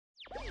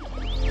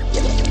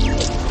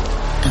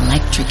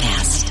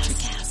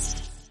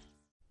NutriCast.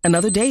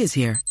 Another day is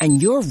here,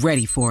 and you're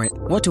ready for it.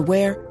 What to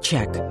wear?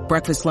 Check.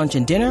 Breakfast, lunch,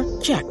 and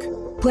dinner? Check.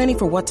 Planning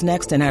for what's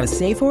next and how to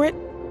save for it?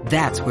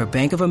 That's where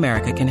Bank of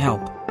America can help.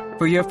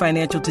 For your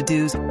financial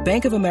to-dos,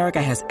 Bank of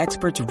America has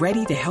experts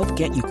ready to help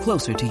get you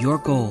closer to your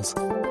goals.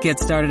 Get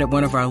started at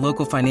one of our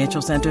local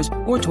financial centers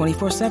or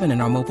 24/7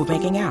 in our mobile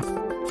banking app.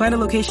 Find a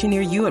location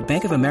near you at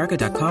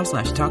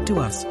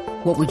bankofamerica.com/talktous.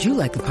 What would you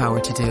like the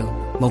power to do?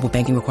 Mobile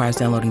banking requires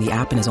downloading the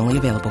app and is only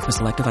available for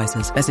select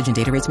devices. Message and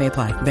data rates may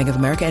apply. Bank of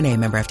America N.A.,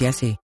 member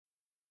FDIC.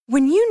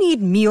 When you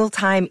need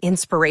mealtime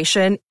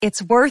inspiration,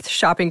 it's worth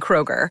shopping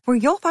Kroger, where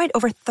you'll find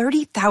over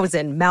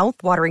 30,000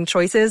 mouth-watering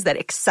choices that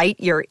excite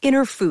your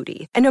inner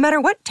foodie. And no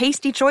matter what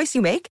tasty choice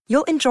you make,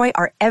 you'll enjoy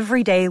our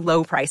everyday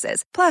low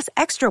prices, plus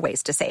extra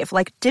ways to save,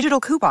 like digital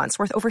coupons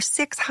worth over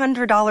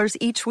 $600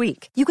 each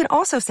week. You can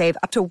also save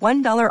up to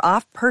 $1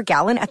 off per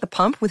gallon at the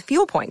pump with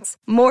fuel points.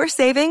 More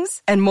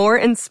savings and more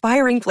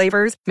inspiring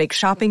flavors make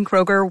shopping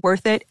Kroger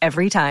worth it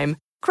every time.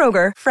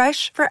 Kroger,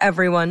 fresh for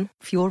everyone.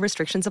 Fuel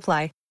restrictions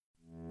apply.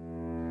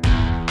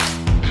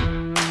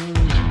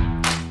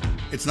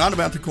 It's not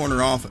about the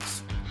corner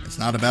office. It's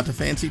not about the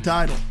fancy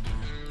title.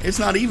 It's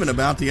not even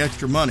about the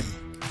extra money.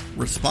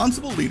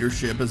 Responsible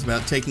leadership is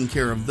about taking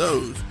care of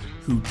those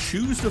who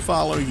choose to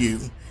follow you,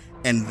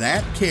 and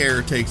that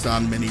care takes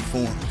on many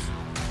forms.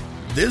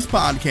 This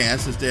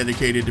podcast is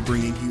dedicated to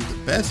bringing you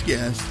the best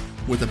guests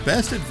with the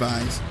best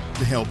advice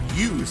to help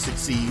you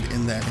succeed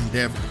in that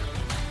endeavor.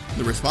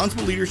 The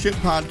Responsible Leadership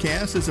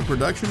Podcast is a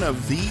production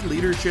of The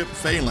Leadership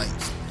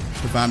Phalanx.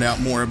 To find out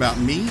more about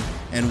me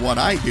and what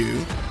I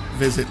do,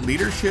 visit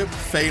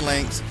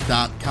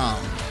leadershipphalanx.com.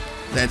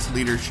 That's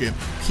leadership,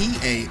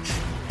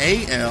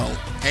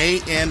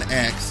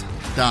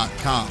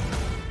 PHALANX.com.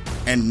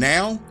 And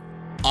now,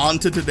 on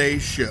to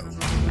today's show.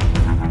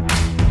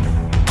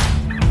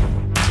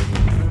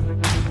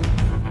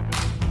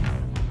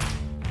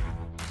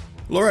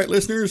 All right,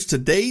 listeners,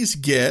 today's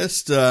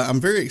guest, I'm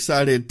very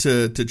excited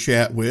to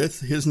chat with.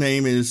 His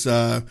name is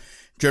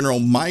General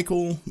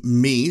Michael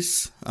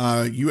Meese,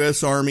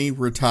 U.S. Army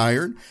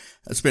retired.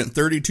 Spent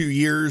 32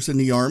 years in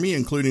the Army,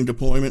 including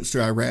deployments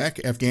to Iraq,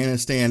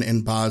 Afghanistan,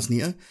 and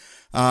Bosnia.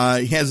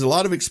 He has a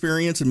lot of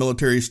experience in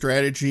military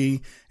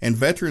strategy and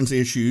veterans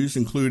issues,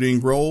 including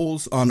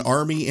roles on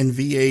Army and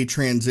VA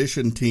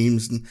transition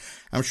teams. And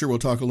I'm sure we'll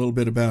talk a little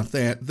bit about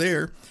that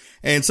there.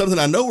 And something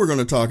I know we're going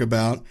to talk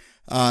about,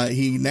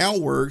 he now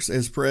works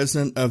as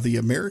president of the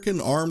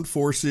American Armed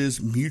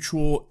Forces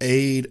Mutual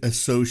Aid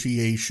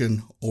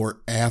Association,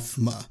 or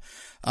AFMA.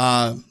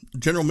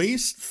 General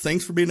Meese,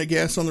 thanks for being a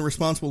guest on the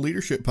Responsible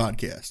Leadership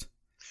Podcast.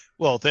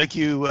 Well, thank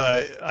you.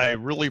 I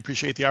really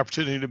appreciate the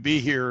opportunity to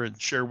be here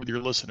and share with your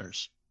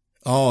listeners.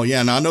 Oh,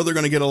 yeah. Now, I know they're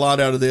going to get a lot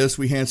out of this.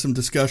 We had some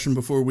discussion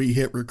before we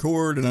hit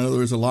record, and I know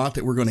there's a lot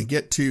that we're going to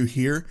get to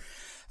here.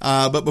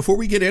 But before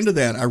we get into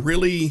that, I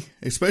really,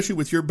 especially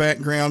with your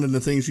background and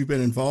the things you've been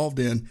involved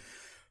in,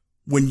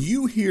 when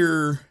you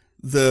hear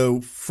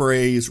the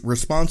phrase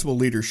responsible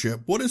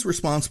leadership, what does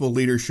responsible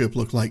leadership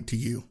look like to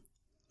you?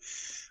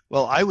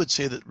 Well, I would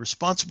say that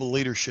responsible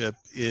leadership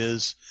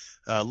is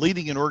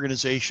leading an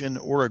organization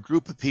or a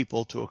group of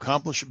people to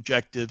accomplish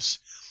objectives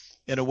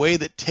in a way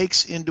that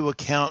takes into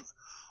account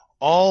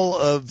all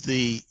of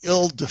the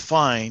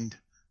ill-defined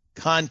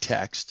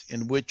context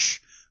in which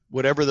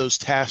whatever those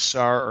tasks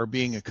are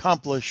being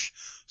accomplished,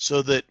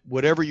 so that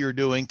whatever you're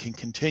doing can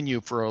continue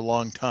for a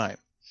long time.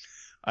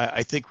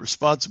 I think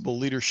responsible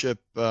leadership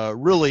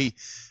really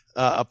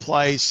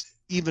applies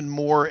even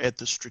more at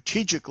the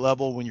strategic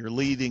level when you're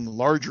leading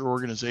larger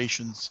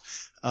organizations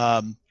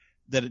than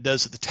it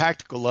does at the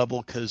tactical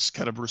level, because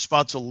kind of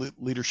responsible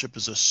leadership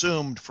is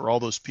assumed for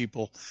all those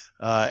people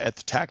at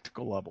the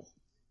tactical level.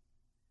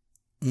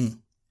 Mm.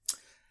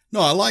 No,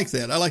 I like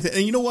that.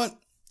 And you know what?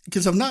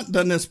 Because I've not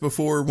done this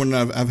before when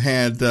I've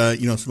had,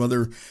 some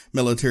other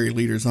military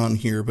leaders on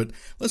here, but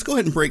let's go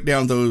ahead and break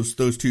down those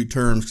two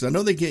terms, because I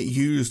know they get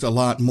used a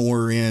lot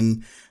more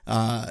in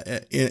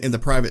the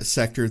private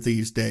sector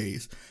these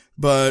days.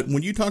 But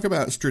when you talk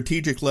about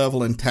strategic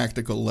level and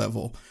tactical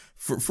level,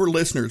 for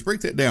listeners, break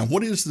that down.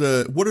 What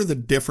are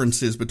the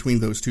differences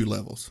between those two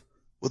levels?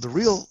 Well, the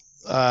real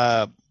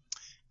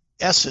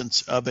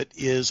essence of it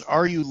is,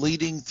 are you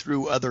leading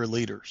through other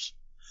leaders?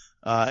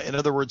 In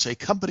other words, a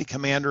company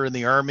commander in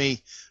the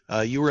Army,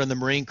 you were in the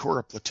Marine Corps,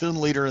 a platoon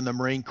leader in the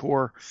Marine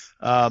Corps,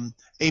 a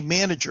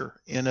manager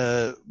in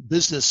a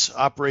business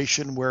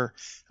operation where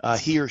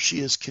he or she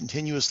is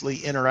continuously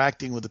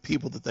interacting with the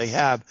people that they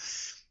have.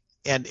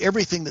 And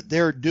everything that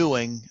they're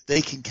doing,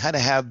 they can kind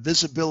of have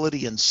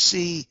visibility and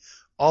see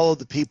all of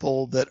the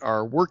people that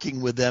are working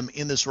with them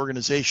in this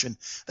organization.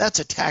 That's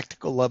a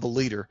tactical level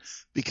leader,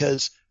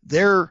 because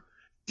they're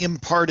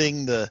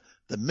imparting the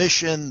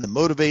mission, the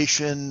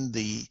motivation,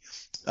 the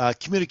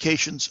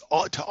communications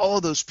to all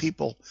of those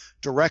people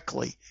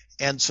directly.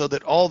 And so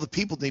that all the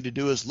people need to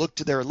do is look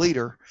to their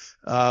leader,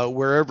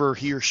 wherever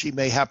he or she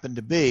may happen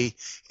to be,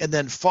 and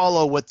then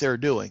follow what they're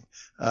doing.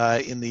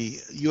 In the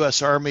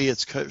U.S. Army,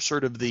 it's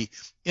sort of the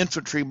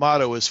infantry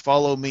motto is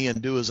follow me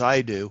and do as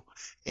I do.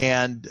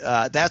 And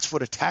that's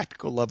what a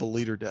tactical level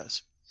leader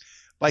does.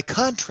 By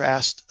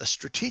contrast, a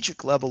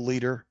strategic level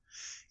leader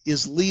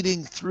is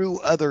leading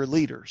through other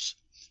leaders.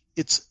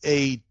 It's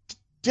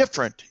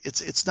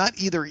not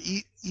either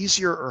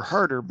easier or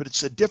harder, but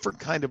it's a different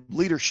kind of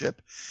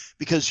leadership,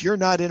 because you're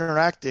not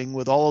interacting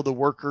with all of the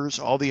workers,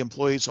 all the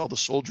employees, all the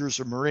soldiers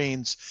or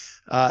Marines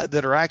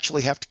that are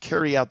actually have to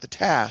carry out the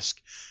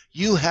task.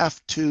 You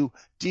have to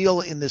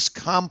deal in this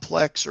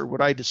complex, or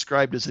what I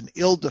described as an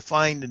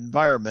ill-defined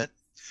environment.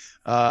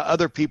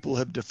 Other people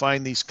have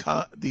defined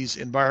these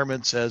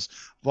environments as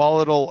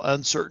volatile,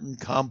 uncertain,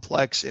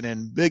 complex, and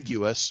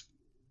ambiguous.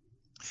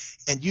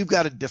 And you've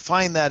got to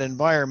define that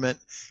environment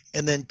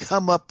and then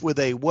come up with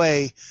a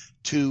way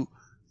to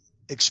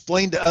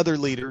explain to other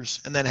leaders,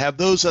 and then have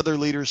those other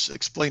leaders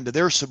explain to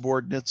their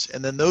subordinates,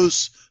 and then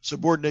those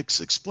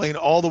subordinates explain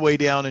all the way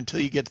down until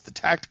you get to the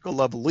tactical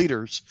level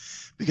leaders,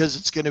 because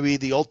it's going to be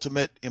the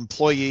ultimate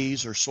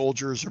employees or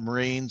soldiers or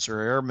Marines or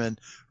airmen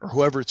or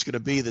whoever it's going to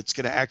be that's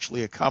going to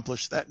actually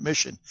accomplish that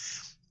mission.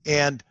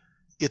 And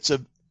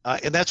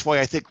and that's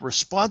why I think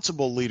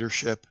responsible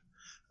leadership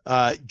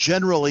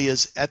generally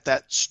is at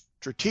that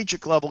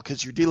strategic level,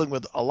 because you're dealing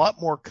with a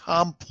lot more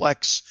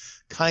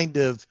complex kind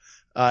of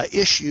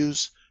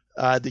issues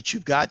that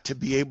you've got to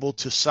be able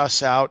to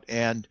suss out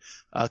and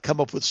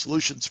come up with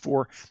solutions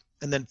for,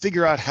 and then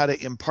figure out how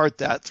to impart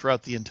that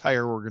throughout the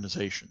entire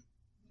organization.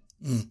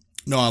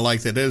 No, I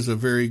like that. That is a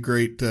very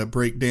great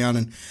breakdown.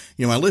 And,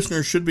 my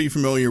listeners should be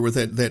familiar with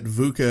that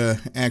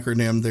VUCA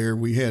acronym there.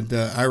 We had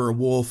Ira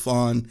Wolf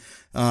on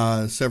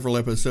several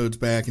episodes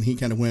back, and he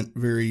kind of went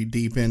very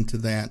deep into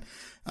that.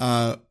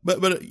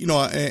 But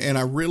and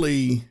I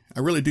really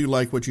do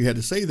like what you had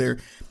to say there.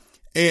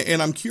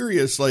 And I'm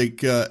curious,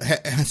 like,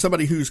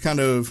 somebody who's kind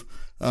of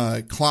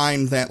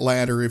climbed that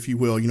ladder, if you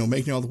will,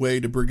 making it all the way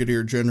to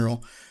Brigadier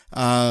General.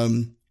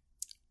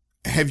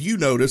 Have you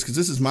noticed, because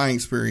this is my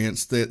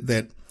experience,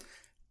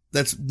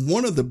 that's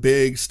one of the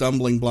big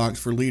stumbling blocks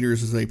for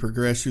leaders as they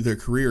progress through their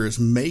career, is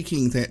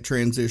making that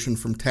transition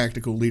from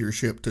tactical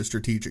leadership to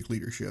strategic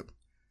leadership?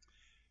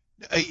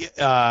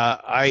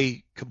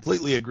 I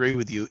completely agree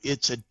with you.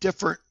 It's a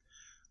different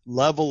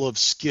level of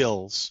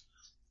skills.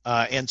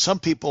 And some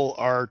people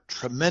are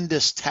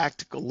tremendous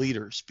tactical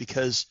leaders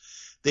because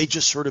they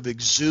just sort of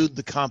exude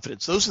the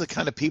confidence. Those are the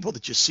kind of people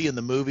that you see in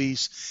the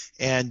movies,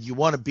 and you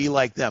want to be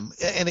like them.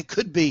 And it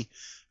could be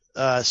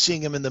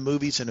seeing them in the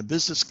movies in a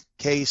business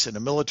case, in a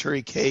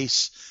military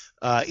case,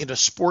 in a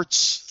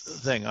sports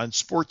thing, on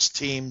sports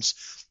teams.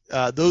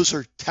 Those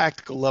are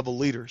tactical level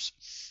leaders.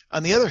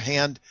 On the other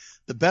hand,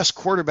 the best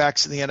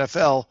quarterbacks in the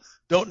NFL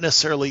don't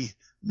necessarily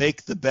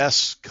make the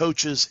best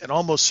coaches, and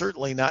almost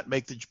certainly not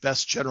make the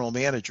best general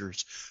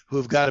managers, who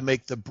have got to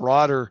make the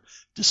broader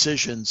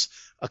decisions.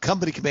 A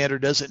company commander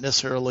doesn't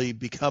necessarily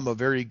become a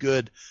very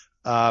good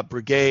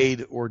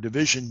brigade or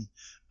division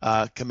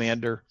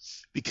commander,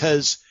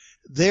 because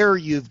there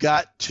you've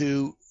got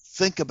to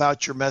think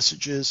about your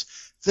messages,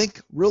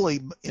 think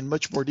really in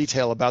much more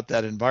detail about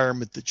that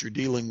environment that you're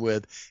dealing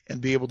with, and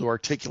be able to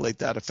articulate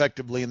that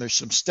effectively. And there's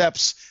some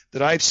steps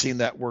that I've seen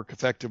that work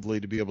effectively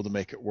to be able to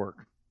make it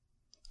work.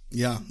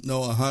 Yeah,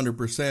 no,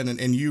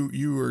 100%. And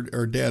you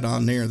are dead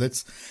on there.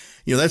 That's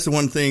the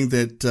one thing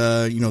that,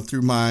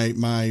 through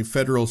my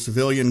federal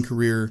civilian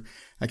career,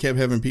 I kept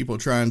having people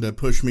trying to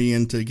push me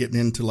into getting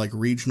into like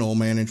regional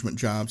management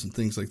jobs and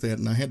things like that.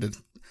 And I had to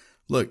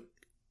look,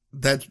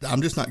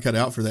 I'm just not cut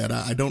out for that.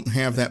 I don't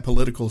have that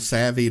political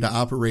savvy to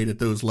operate at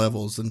those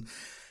levels. And,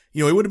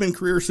 it would have been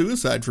career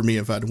suicide for me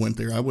if I'd went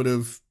there. I would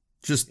have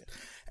just,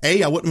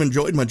 A, I wouldn't have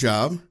enjoyed my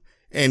job,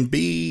 and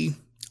B,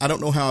 I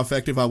don't know how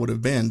effective I would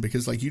have been,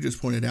 because like you just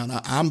pointed out,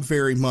 I'm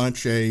very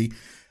much a,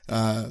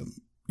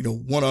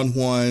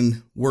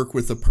 one-on-one work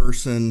with the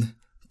person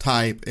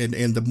type.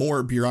 And the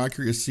more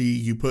bureaucracy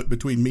you put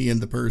between me and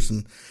the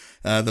person,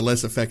 the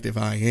less effective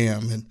I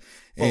am.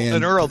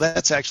 And Earl,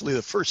 that's actually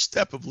the first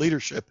step of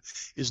leadership,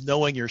 is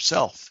knowing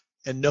yourself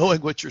and knowing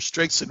what your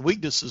strengths and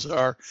weaknesses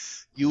are.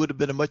 You would have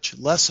been a much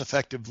less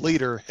effective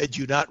leader had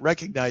you not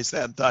recognized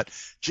that and thought,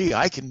 gee,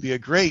 I can be a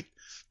great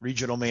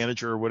regional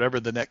manager, or whatever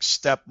the next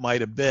step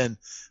might have been.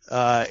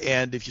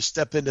 And if you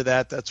step into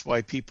that, that's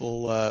why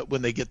people,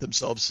 when they get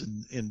themselves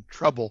in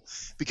trouble,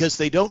 because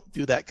they don't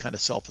do that kind of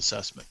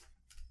self-assessment.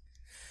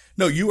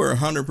 No, you are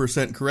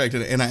 100% correct.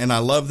 And I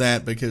love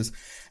that, because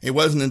it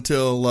wasn't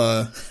until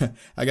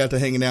I got to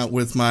hanging out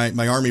with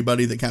my Army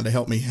buddy that kind of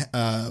helped me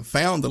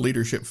found the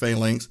leadership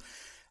phalanx.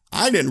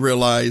 I didn't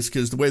realize,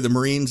 because the way the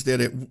Marines did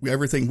it,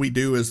 everything we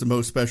do is the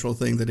most special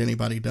thing that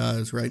anybody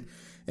does, right?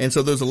 And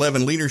so those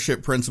 11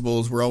 leadership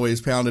principles were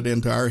always pounded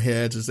into our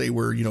heads as they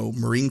were,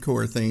 Marine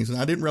Corps things. And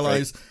I didn't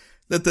realize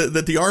that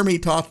the Army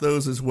taught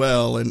those as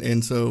well.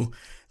 And so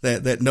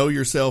that know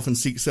yourself and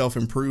seek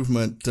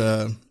self-improvement.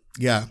 I'm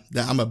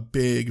a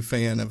big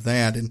fan of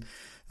that. And,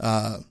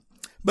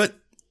 but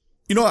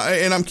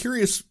And I'm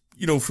curious,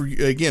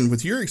 again,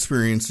 with your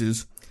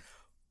experiences,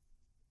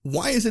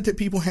 why is it that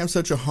people have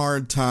such a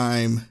hard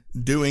time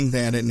doing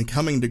that and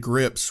coming to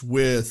grips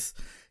with,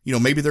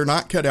 maybe they're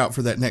not cut out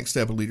for that next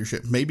step of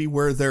leadership. Maybe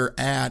where they're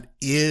at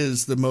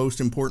is the most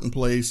important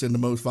place and the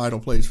most vital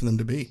place for them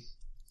to be.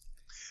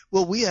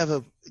 Well, we have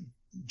a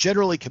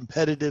generally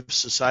competitive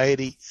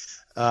society,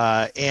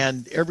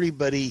 and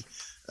everybody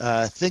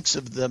thinks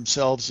of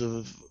themselves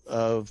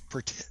of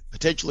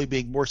potentially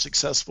being more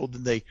successful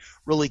than they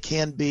really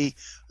can be.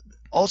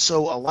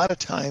 Also, a lot of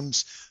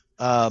times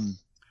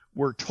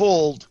we're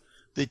told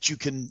that you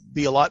can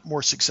be a lot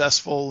more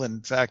successful.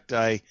 In fact,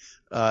 I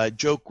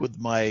joke with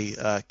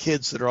my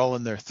kids that are all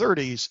in their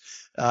 30s.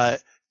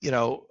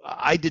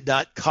 I did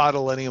not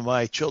coddle any of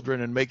my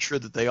children and make sure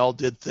that they all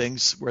did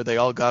things where they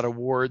all got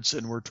awards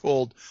and were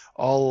told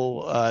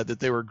all that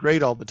they were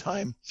great all the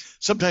time.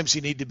 Sometimes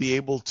you need to be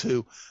able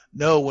to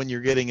know when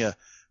you're getting a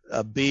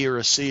B or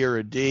a C or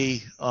a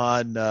D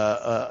on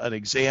an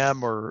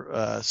exam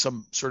or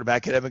some sort of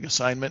academic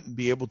assignment, and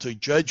be able to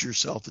judge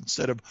yourself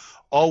instead of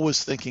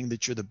always thinking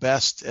that you're the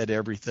best at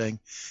everything.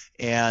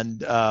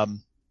 And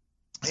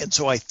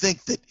so I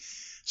think that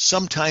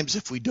sometimes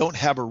if we don't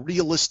have a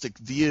realistic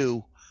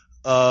view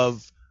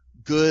of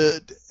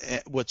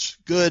what's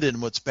good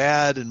and what's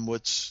bad and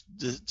what's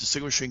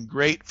distinguishing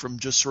great from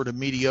just sort of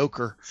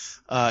mediocre,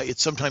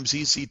 it's sometimes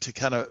easy to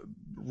kind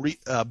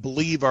of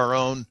believe our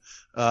own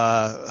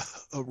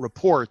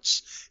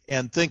reports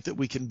and think that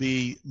we can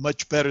be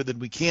much better than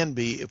we can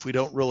be if we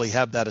don't really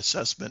have that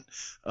assessment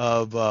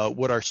of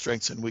what our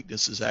strengths and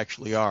weaknesses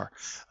actually are.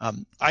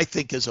 I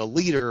think as a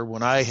leader,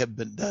 when I have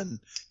been done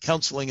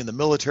counseling in the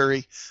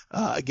military,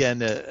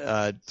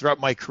 throughout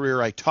my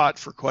career, I taught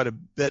for quite a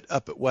bit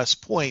up at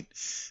West Point.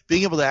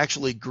 Being able to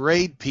actually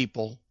grade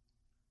people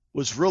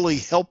was really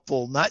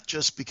helpful, not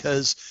just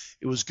because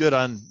it was good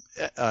on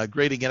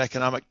grading an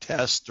economic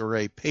test or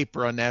a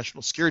paper on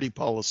national security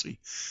policy,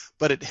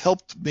 but it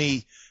helped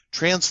me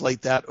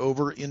translate that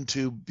over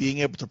into being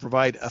able to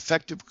provide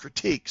effective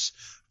critiques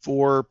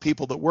for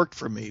people that worked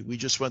for me. We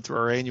just went through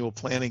our annual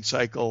planning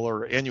cycle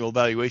or annual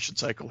evaluation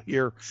cycle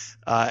here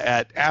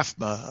at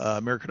AFMA,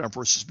 American Armed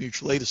Forces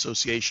Mutual Aid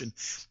Association.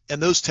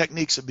 And those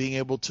techniques of being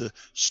able to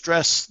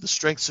stress the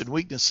strengths and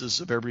weaknesses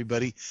of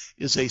everybody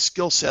is a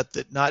skill set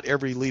that not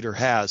every leader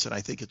has. And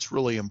I think it's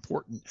really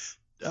important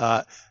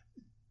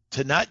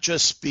to not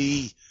just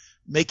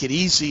make it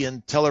easy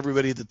and tell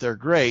everybody that they're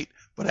great,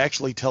 but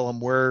actually tell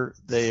them where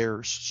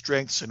their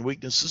strengths and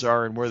weaknesses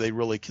are and where they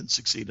really can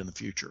succeed in the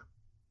future.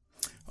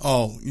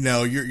 Oh,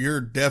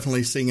 you're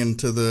definitely singing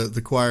to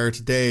the choir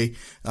today.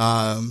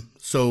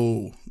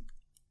 So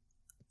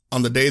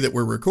on the day that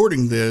we're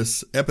recording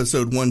this,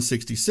 episode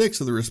 166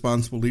 of the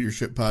Responsible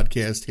Leadership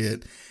Podcast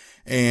hit.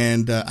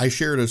 And I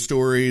shared a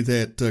story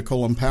that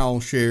Colin Powell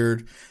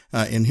shared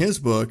in his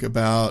book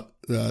about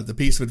the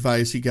piece of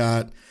advice he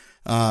got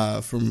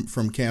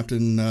from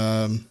Captain,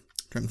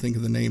 trying to think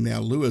of the name now,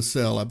 Lewis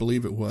Sell, I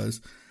believe it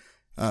was,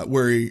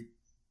 where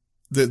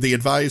the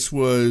advice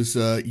was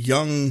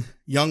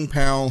young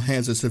Powell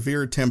has a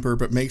severe temper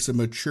but makes a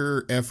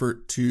mature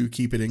effort to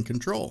keep it in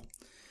control.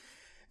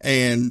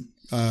 And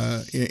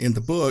in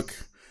the book,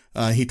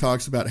 he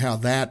talks about how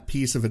that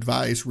piece of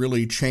advice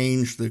really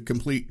changed the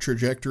complete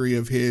trajectory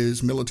of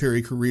his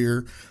military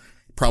career.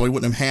 Probably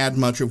wouldn't have had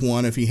much of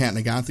one if he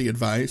hadn't got the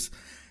advice,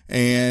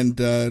 and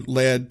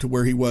led to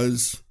where he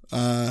was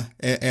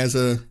as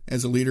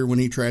a leader when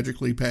he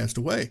tragically passed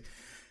away.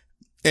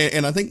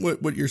 And I think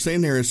what you're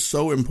saying there is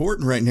so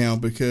important right now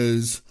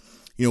because,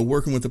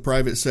 working with the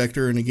private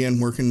sector and again,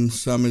 working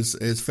some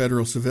as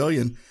federal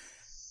civilian,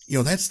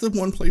 that's the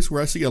one place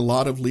where I see a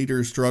lot of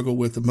leaders struggle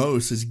with the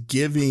most is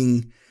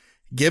giving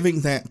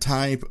that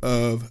type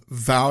of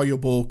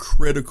valuable,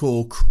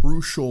 critical,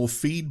 crucial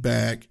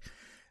feedback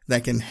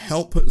that can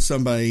help put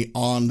somebody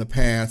on the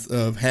path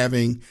of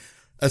having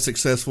a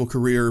successful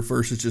career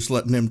versus just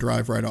letting them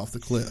drive right off the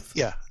cliff.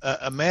 Yeah.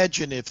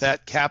 Imagine if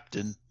that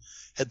captain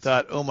had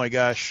thought, oh my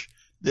gosh,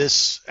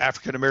 this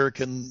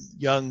African-American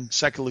young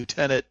second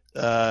lieutenant,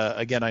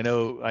 again,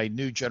 I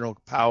knew General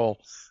Powell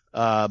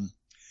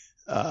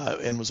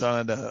and was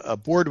on a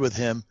board with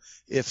him.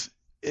 If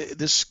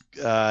this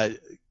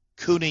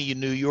CUNY in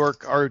New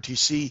York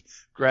ROTC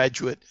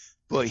graduate,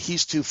 boy,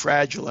 he's too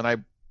fragile, and I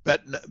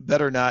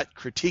better not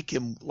critique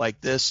him like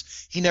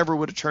this, he never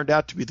would have turned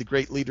out to be the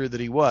great leader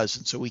that he was.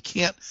 And so we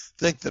can't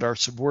think that our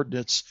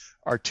subordinates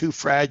are too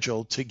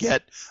fragile to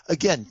get,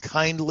 again,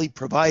 kindly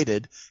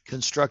provided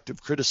constructive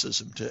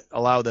criticism to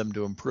allow them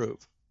to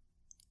improve.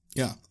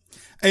 Yeah.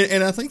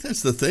 And I think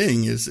that's the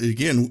thing is,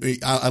 again,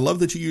 I love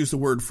that you use the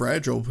word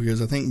fragile because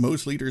I think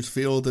most leaders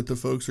feel that the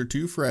folks are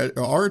too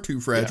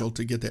fragile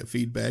to get that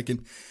feedback.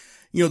 And,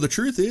 the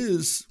truth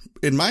is,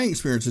 in my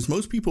experience, is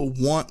most people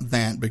want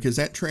that because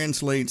that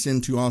translates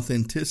into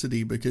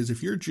authenticity. Because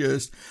if you're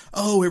just,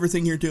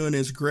 everything you're doing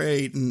is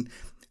great, and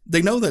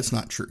they know that's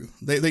not true.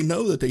 They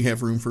know that they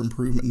have room for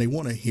improvement and they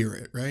want to hear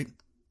it, right?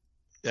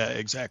 Yeah,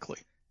 exactly.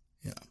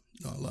 Yeah.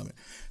 I love it.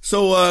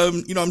 So,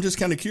 I'm just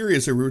kind of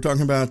curious. We were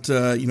talking about,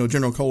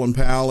 General Colin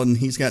Powell, and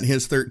he's got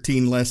his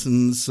 13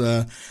 lessons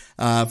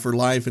for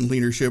life and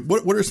leadership.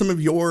 What are some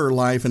of your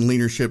life and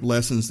leadership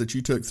lessons that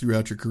you took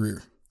throughout your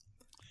career?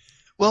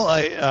 Well,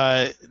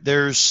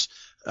 there's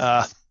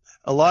a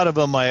lot of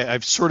them.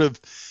 I've sort of,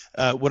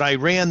 when I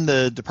ran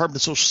the Department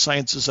of Social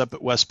Sciences up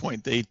at West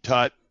Point, they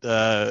taught,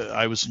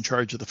 I was in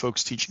charge of the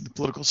folks teaching the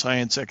political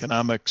science,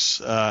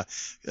 economics,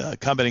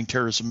 combating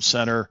terrorism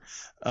center,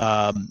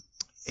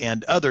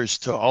 and others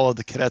to all of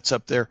the cadets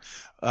up there.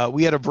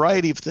 We had a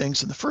variety of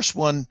things. And the first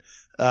one,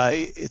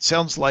 it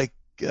sounds like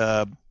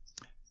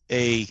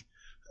it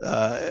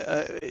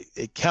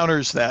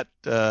counters that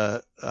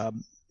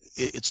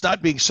it's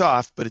not being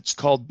soft, but it's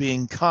called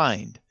being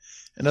kind.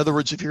 In other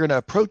words, if you're going to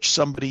approach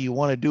somebody, you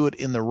want to do it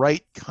in the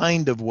right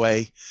kind of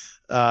way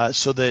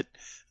so that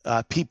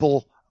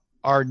people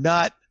are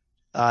not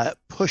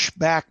pushed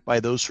back by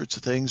those sorts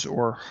of things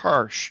or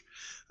harsh.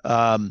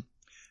 The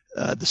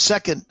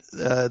second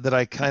that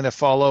I kind of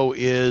follow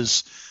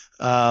is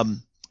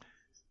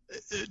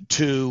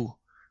to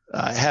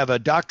have a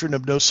doctrine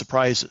of no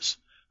surprises,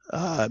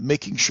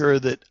 making sure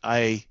that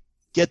I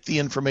get the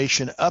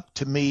information up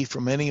to me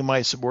from any of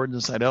my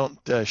subordinates. I don't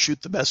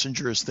shoot the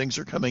messenger as things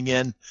are coming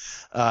in,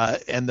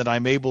 and that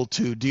I'm able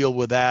to deal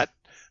with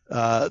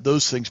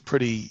those things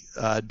pretty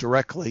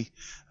directly.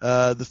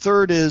 The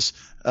third is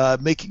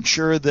making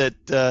sure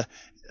that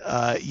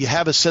you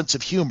have a sense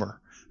of humor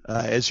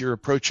as you're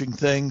approaching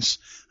things.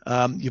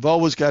 You've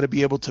always got to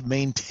be able to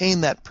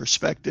maintain that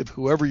perspective,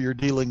 whoever you're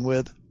dealing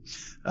with.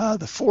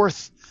 The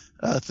fourth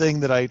thing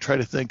that I try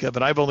to think of,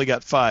 and I've only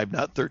got 5,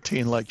 not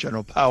 13 like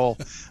General Powell,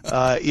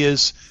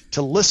 is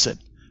to listen.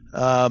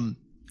 And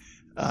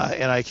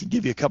I can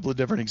give you a couple of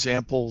different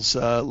examples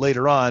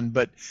later on,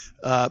 but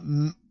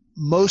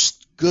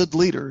most good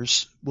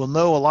leaders will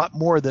know a lot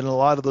more than a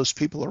lot of those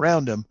people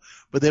around them,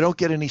 but they don't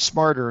get any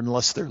smarter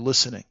unless they're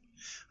listening.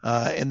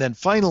 And then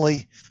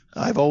finally,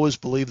 I've always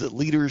believed that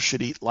leaders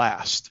should eat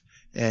last.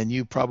 And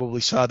you probably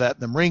saw that in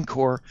the Marine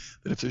Corps,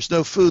 that if there's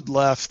no food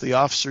left, the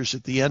officers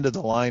at the end of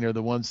the line are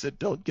the ones that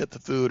don't get the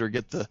food or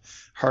get the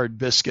hard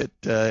biscuit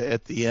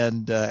at the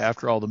end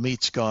after all the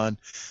meat's gone.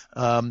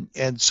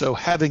 And so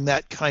having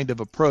that kind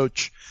of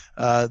approach,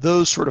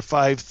 those sort of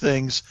 5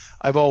 things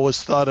I've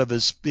always thought of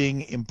as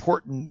being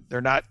important. They're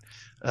not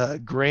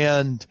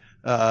grand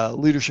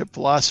leadership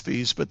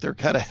philosophies, but they're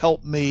kind of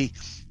help me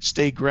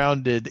stay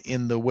grounded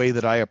in the way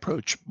that I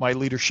approach my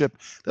leadership.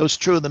 That was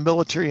true in the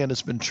military and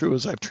has been true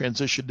as I've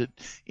transitioned it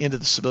into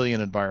the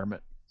civilian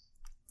environment.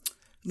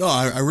 No,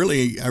 I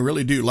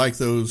really do like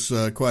those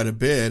quite a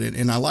bit.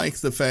 And I like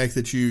the fact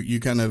that you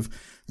kind of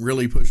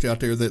really pushed out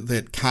there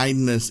that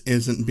kindness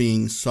isn't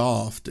being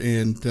soft.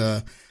 And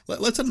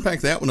let's unpack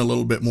that one a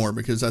little bit more,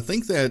 because I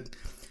think that,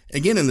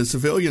 again, in the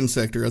civilian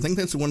sector, I think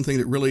that's the one thing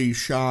that really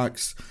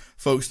shocks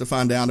folks to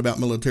find out about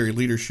military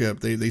leadership.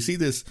 They see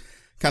this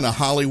kind of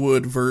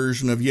Hollywood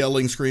version of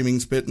yelling, screaming,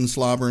 spitting,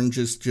 slobbering,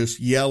 just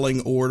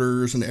yelling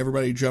orders and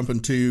everybody jumping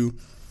to,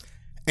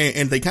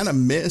 and they kind of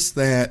miss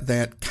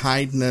that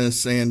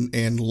kindness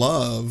and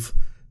love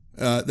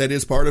that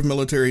is part of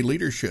military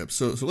leadership.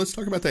 So let's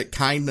talk about that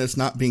kindness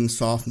not being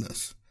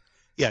softness.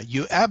 Yeah,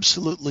 you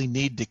absolutely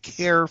need to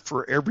care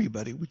for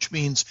everybody, which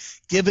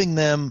means giving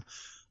them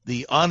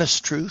the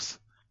honest truth,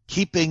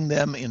 keeping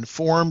them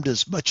informed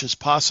as much as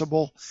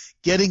possible,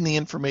 getting the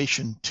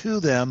information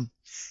to them,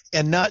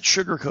 and not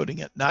sugarcoating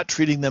it, not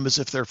treating them as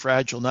if they're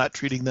fragile, not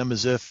treating them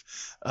as if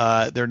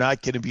they're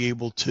not going to be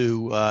able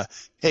to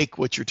take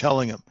what you're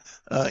telling them.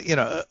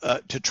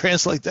 To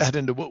translate that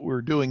into what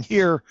we're doing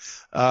here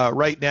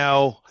right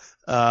now,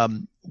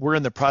 we're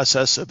in the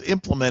process of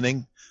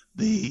implementing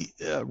the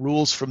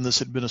rules from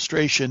this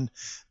administration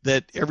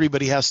that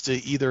everybody has to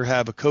either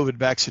have a COVID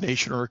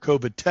vaccination or a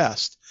COVID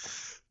test.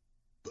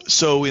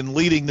 So in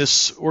leading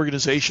this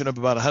organization of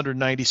about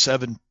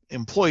 197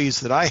 employees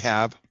that I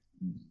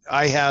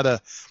had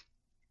a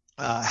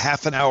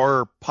half an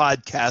hour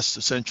podcast,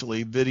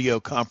 essentially video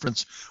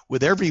conference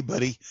with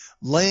everybody,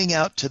 laying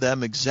out to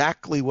them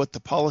exactly what the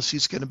policy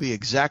is going to be,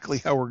 exactly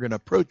how we're going to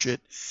approach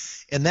it.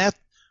 And that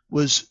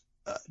was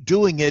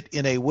doing it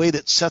in a way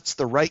that sets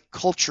the right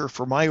culture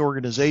for my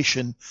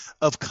organization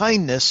of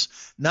kindness,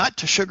 not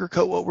to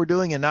sugarcoat what we're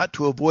doing and not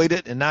to avoid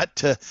it and not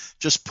to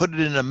just put it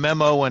in a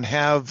memo and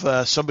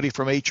have somebody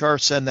from HR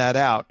send that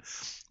out.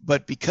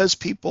 But because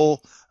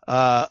people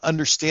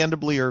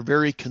understandably are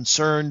very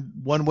concerned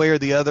one way or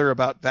the other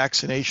about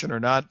vaccination or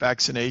not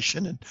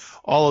vaccination and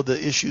all of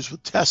the issues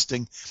with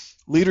testing,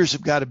 leaders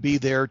have got to be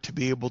there to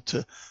be able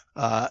to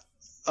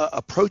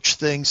approach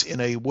things in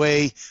a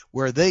way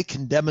where they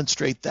can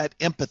demonstrate that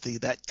empathy,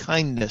 that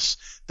kindness,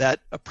 that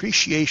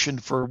appreciation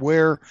for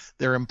where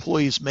their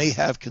employees may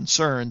have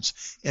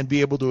concerns and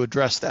be able to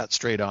address that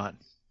straight on.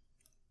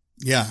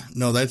 Yeah,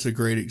 no, that's a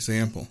great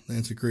example.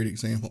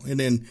 And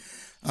then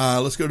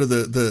let's go to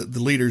the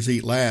leaders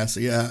eat last.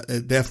 Yeah,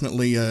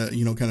 definitely,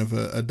 kind of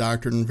a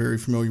doctrine I'm very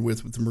familiar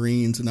with the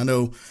Marines. And I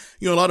know,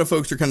 a lot of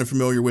folks are kind of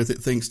familiar with it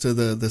thanks to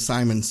the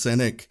Simon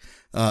Sinek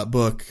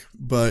book.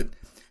 But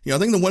I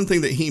think the one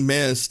thing that he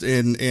missed,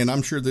 and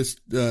I'm sure this,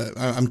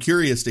 I'm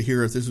curious to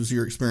hear if this was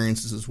your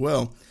experiences as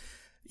well,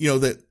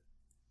 that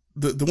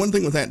the one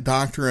thing with that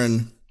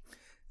doctrine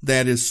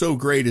that is so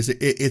great is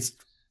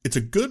it's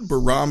a good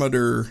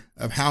barometer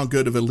of how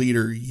good of a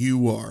leader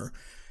you are.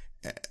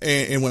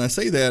 And when I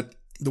say that,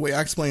 the way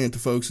I explain it to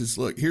folks is,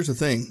 look, here's the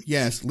thing.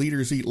 Yes,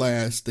 leaders eat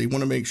last. They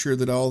want to make sure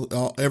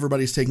that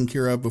everybody's taken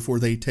care of before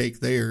they take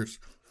theirs.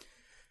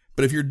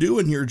 But if you're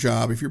doing your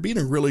job, if you're being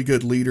a really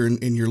good leader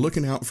and you're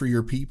looking out for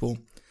your people,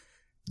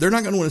 they're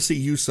not going to want to see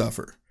you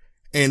suffer.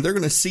 And they're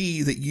going to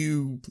see that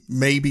you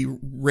maybe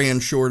ran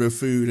short of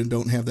food and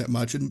don't have that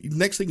much. And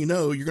next thing you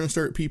know, you're going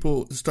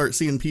to start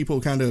seeing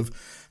people kind of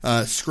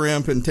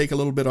scrimp and take a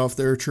little bit off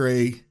their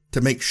tray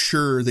to make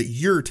sure that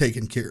you're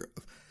taken care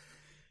of.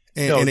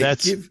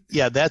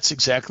 That's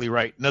exactly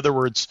right. In other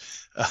words,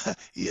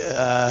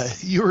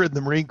 you were in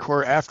the Marine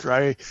Corps after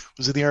I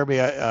was in the Army,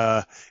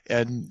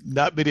 and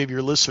not many of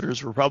your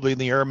listeners were probably in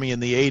the Army in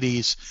the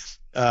 80s.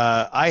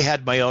 I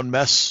had my own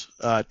mess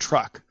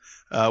truck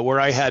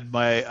where I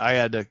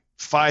had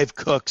 5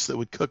 cooks that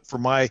would cook for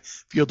my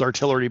field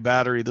artillery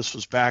battery. This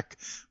was back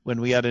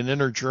when we had an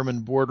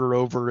inter-German border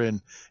over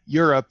in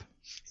Europe,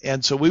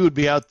 and so we would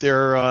be out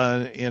there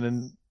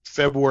in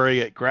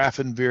February at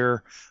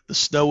Grafenwehr. The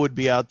snow would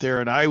be out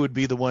there, and I would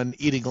be the one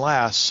eating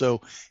last.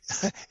 So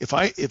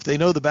if they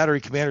know the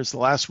battery commander is the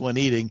last one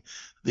eating,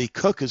 the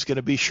cook is going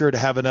to be sure to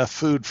have enough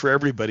food for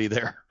everybody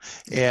there.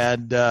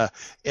 And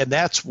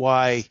that's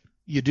why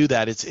you do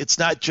that. It's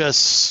not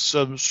just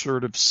some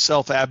sort of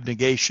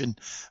self-abnegation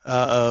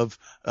of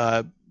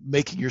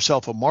making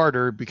yourself a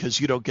martyr because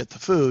you don't get the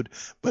food,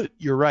 but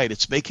you're right.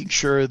 It's making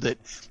sure that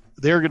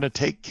they're going to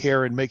take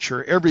care and make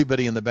sure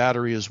everybody in the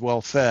battery is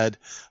well fed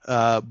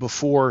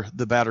before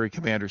the battery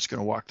commander is going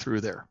to walk through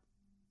there.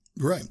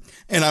 Right.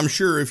 And I'm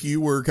sure if you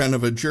were kind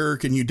of a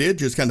jerk and you did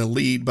just kind of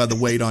lead by the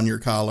weight on your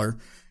collar,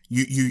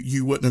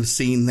 you wouldn't have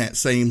seen that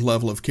same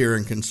level of care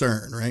and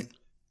concern, right?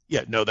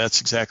 Yeah, no,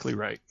 that's exactly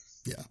right.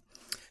 Yeah.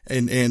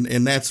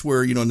 And that's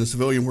where, in the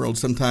civilian world,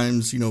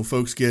 sometimes,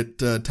 folks get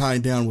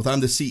tied down with, I'm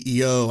the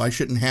CEO. I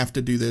shouldn't have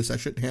to do this. I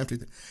shouldn't have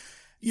to.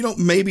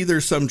 Maybe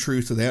there's some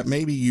truth to that.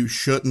 Maybe you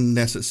shouldn't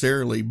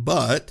necessarily,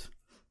 but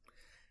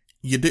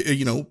you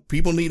do,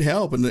 people need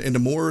help. And the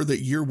more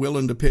that you're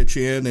willing to pitch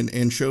in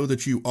and show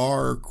that you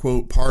are,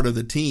 quote, part of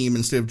the team,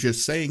 instead of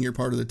just saying you're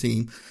part of the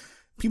team,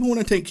 people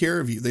want to take care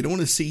of you. They don't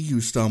want to see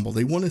you stumble.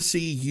 They want to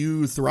see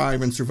you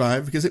thrive and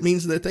survive because it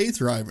means that they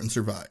thrive and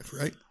survive,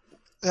 right?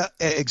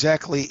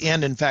 Exactly.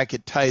 And in fact,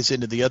 it ties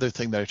into the other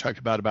thing that I talked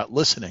about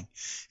listening.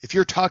 If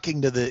you're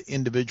talking to the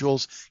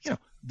individuals,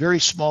 very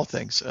small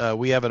things.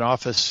 We have an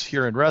office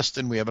here in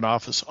Reston. We have an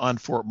office on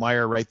Fort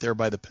Myer right there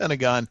by the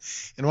Pentagon.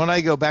 And when I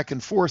go back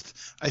and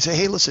forth, I say,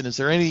 hey, listen, is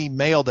there any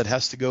mail that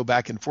has to go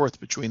back and forth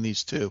between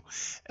these two?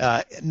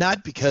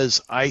 Not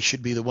because I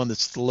should be the one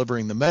that's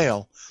delivering the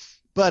mail,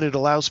 but it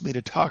allows me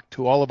to talk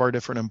to all of our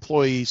different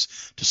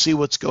employees to see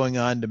what's going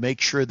on, to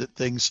make sure that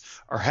things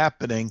are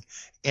happening.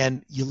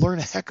 And you learn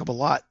a heck of a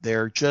lot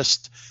there.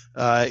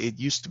 It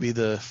used to be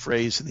the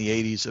phrase in the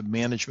 80s of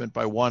management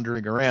by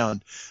wandering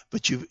around,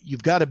 but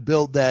you've got to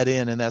build that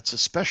in, and that's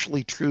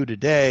especially true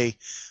today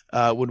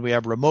when we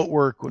have remote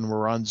work, when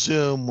we're on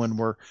Zoom, when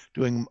we're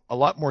doing a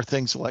lot more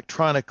things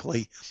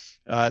electronically.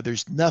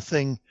 There's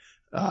nothing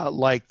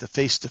like the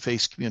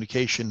face-to-face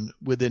communication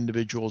with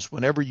individuals.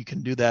 Whenever you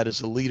can do that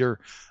as a leader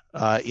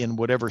in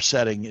whatever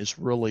setting is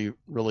really,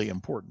 really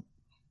important.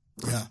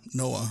 Yeah,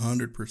 no,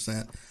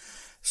 100%.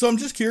 So I'm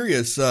just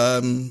curious,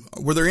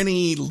 were there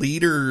any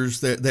leaders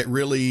that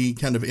really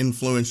kind of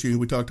influenced you?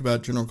 We talked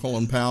about General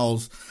Colin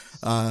Powell's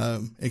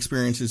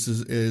experiences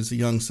as a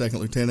young second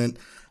lieutenant.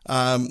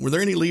 Were there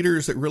any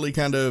leaders that really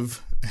kind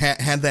of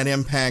had that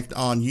impact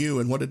on you,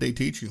 and what did they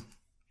teach you?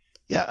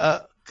 Yeah,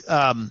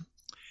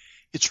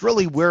 it's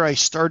really where I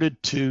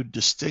started to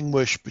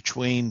distinguish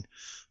between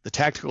the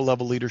tactical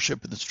level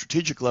leadership and the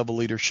strategic level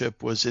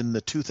leadership was in the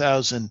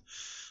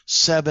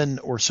 2007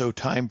 or so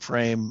time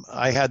frame.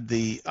 I had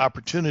the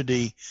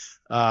opportunity,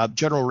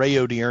 General Ray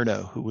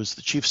Odierno, who was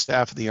the chief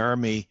staff of the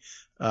Army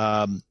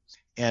and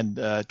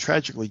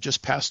tragically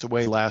just passed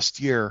away last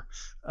year,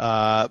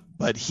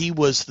 but he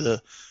was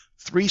the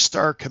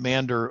 3-star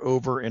commander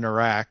over in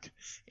Iraq,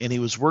 and he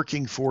was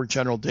working for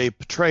General Dave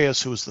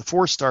Petraeus, who was the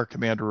 4-star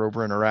commander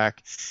over in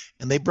Iraq,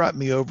 and they brought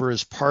me over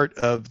as part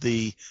of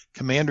the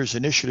Commanders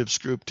Initiatives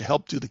Group to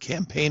help do the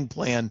campaign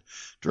plan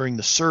during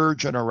the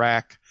surge in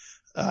Iraq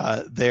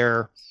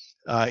there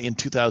in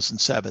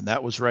 2007.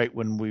 That was right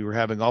when we were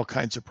having all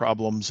kinds of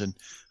problems, and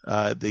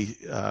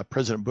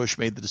President Bush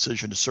made the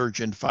decision to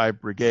surge in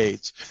 5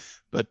 brigades.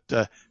 But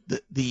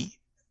the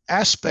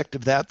aspect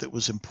of that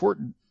was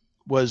important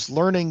was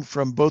learning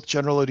from both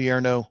General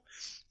Odierno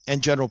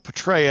and General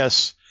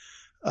Petraeus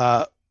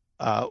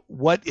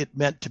what it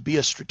meant to be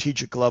a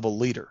strategic level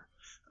leader,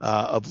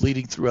 of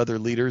leading through other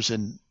leaders.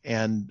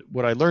 And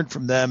what I learned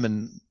from them,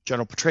 and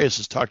General Petraeus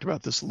has talked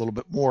about this a little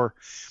bit more,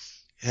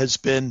 has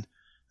been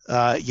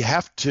you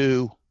have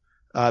to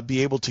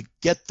be able to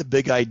get the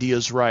big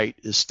ideas right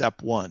is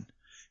step one.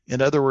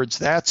 In other words,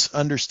 that's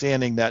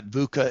understanding that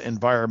VUCA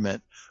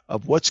environment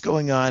of what's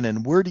going on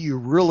and where do you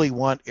really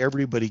want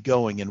everybody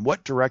going and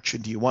what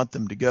direction do you want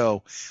them to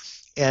go.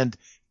 And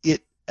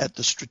it at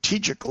the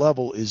strategic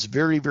level is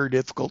very, very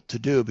difficult to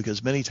do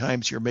because many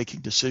times you're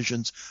making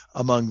decisions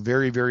among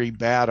very, very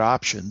bad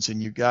options,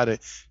 and you've got to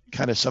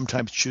kind of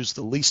sometimes choose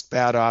the least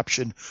bad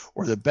option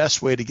or the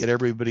best way to get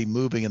everybody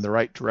moving in the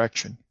right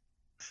direction.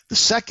 The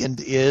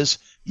second is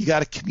you got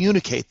to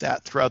communicate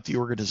that throughout the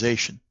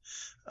organization.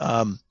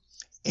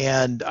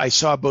 And I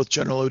saw both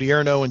General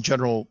Odierno and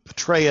General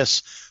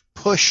Petraeus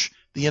push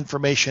the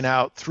information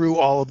out through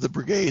all of the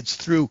brigades,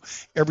 through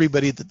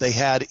everybody that they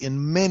had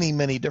in many,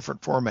 many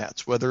different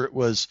formats, whether it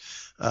was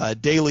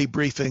daily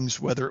briefings,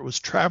 whether it was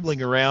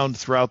traveling around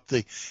throughout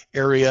the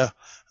area.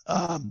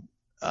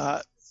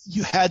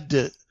 You had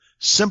to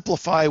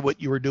simplify what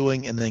you were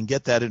doing and then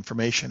get that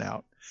information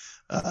out.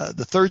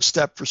 The third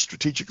step for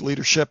strategic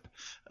leadership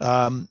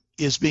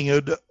is being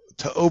able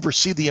to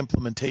oversee the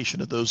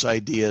implementation of those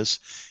ideas.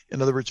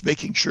 In other words,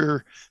 making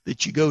sure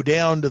that you go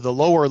down to the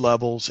lower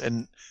levels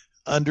and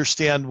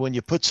understand when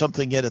you put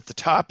something in at the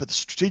top at the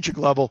strategic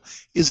level,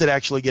 is it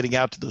actually getting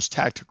out to those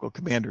tactical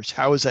commanders?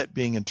 How is that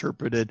being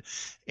interpreted?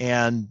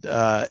 And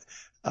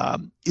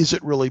is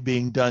it really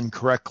being done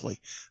correctly?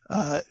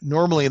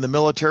 Normally in the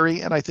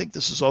military, and I think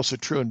this is also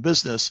true in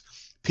business,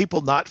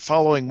 people not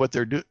following what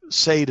they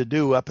say to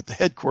do up at the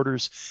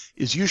headquarters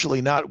is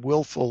usually not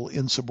willful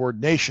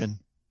insubordination.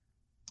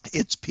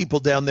 It's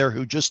people down there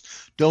who just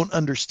don't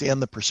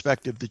understand the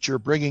perspective that you're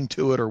bringing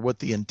to it or what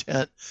the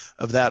intent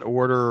of that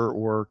order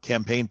or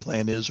campaign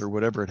plan is or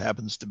whatever it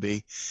happens to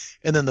be.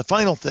 And then the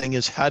final thing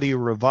is, how do you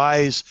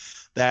revise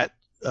that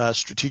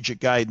strategic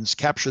guidance,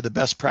 capture the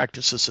best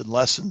practices and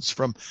lessons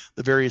from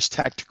the various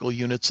tactical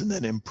units, and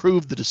then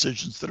improve the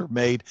decisions that are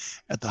made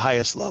at the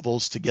highest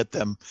levels to get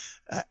them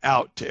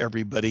out to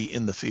everybody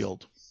in the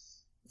field.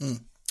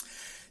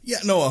 Yeah,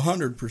 no,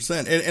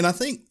 100%. And I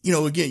think,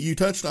 again, you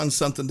touched on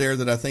something there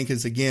that I think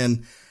is,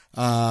 again,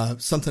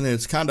 something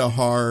that's kind of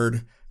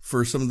hard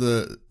for some of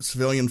the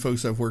civilian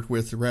folks I've worked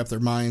with to wrap their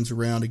minds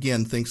around,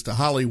 again, thanks to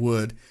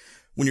Hollywood.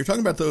 When you're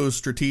talking about those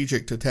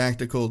strategic to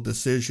tactical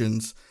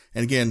decisions,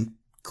 and again,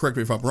 correct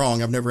me if I'm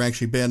wrong, I've never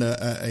actually been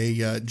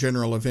a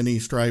general of any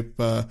stripe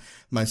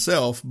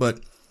myself,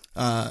 but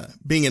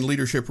being in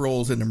leadership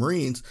roles in the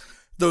Marines,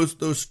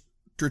 those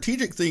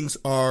strategic things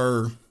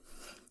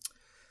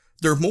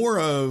they're more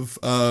of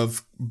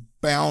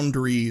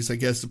boundaries, I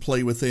guess, to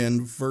play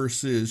within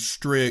versus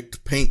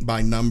strict paint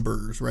by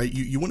numbers, right?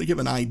 You want to give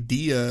an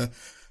idea,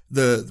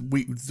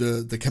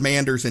 the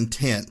commander's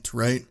intent,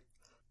 right?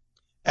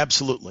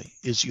 Absolutely.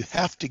 Is you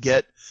have to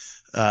get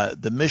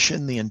the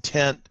mission, the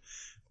intent.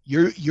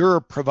 You're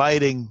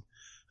providing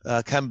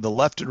kind of the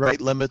left and right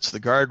limits, the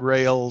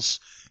guardrails.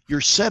 You're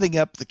setting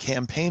up the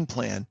campaign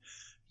plan.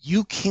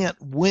 You can't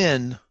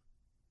win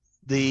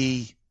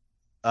the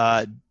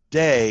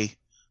day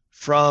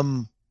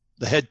from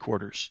the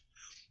headquarters,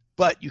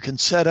 but you can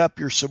set up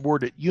your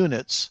subordinate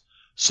units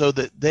so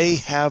that they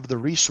have the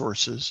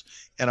resources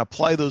and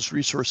apply those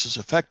resources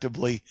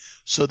effectively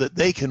so that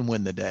they can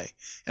win the day.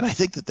 And I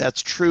think that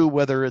that's true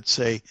whether it's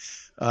a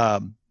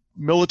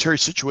military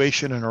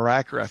situation in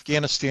Iraq or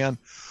Afghanistan,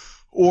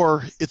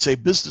 or it's a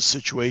business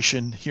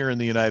situation here in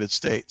the United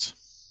States.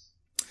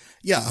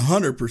 Yeah,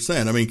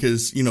 100%. I mean,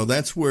 because,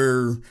 that's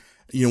where,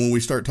 when we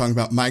start talking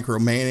about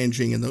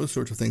micromanaging and those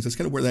sorts of things, that's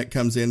kind of where that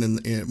comes in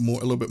and more,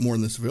 a little bit more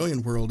in the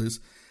civilian world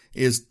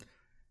is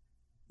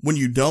when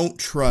you don't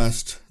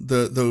trust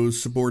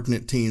those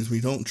subordinate teams, when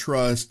you don't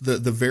trust the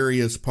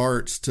various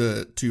parts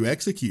to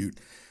execute,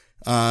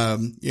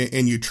 and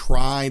you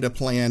try to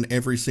plan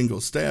every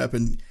single step.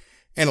 And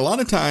a lot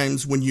of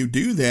times when you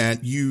do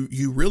that,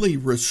 you really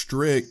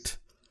restrict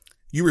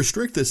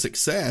the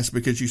success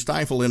because you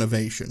stifle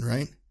innovation,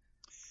 right?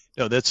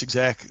 No, that's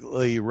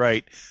exactly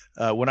right.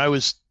 When I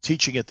was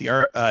teaching at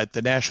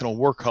the National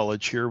War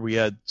College here, we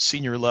had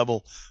senior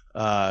level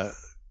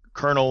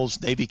colonels,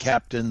 Navy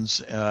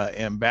captains,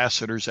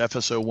 ambassadors,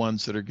 FSO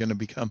ones that are going to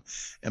become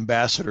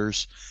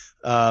ambassadors.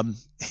 And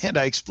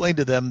I explained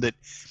to them that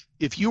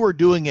if you are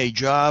doing a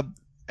job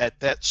at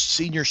that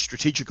senior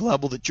strategic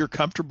level that you're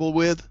comfortable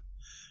with,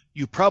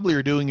 you probably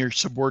are doing your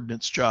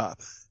subordinate's job.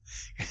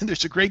 And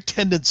there's a great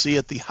tendency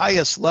at the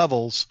highest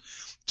levels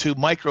to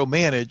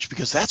micromanage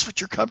because that's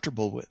what you're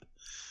comfortable with.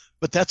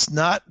 But that's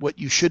not what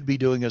you should be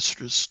doing as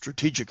a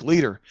strategic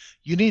leader.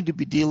 You need to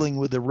be dealing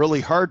with the really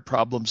hard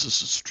problems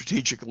as a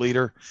strategic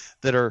leader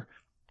that are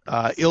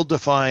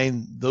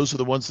ill-defined. Those are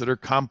the ones that are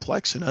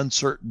complex and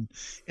uncertain.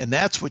 And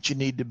that's what you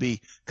need to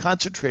be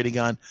concentrating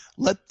on.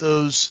 Let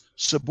those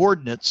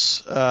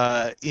subordinates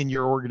in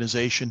your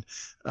organization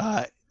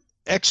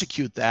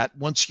execute that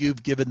once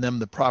you've given them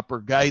the proper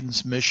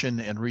guidance,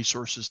 mission, and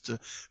resources to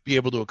be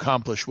able to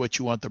accomplish what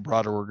you want the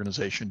broader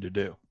organization to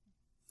do.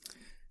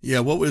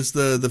 Yeah, what was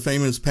the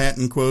famous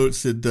Patton quote?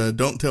 Said,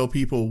 don't tell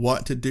people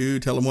what to do,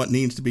 tell them what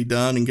needs to be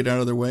done and get out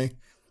of their way.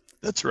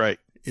 That's right.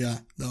 Yeah,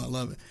 no, I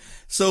love it.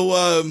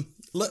 So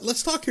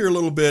Let's talk here a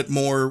little bit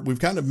more. We've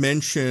kind of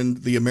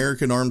mentioned the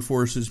American Armed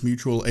Forces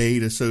Mutual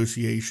Aid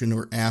Association,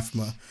 or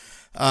AFMA.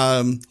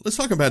 Let's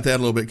talk about that a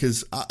little bit,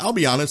 because I'll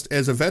be honest,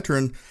 as a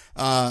veteran,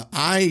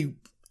 I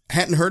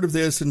hadn't heard of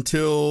this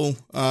until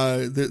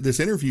this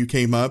interview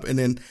came up, and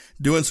then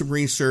doing some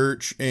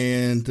research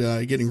and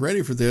getting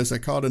ready for this, I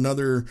caught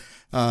another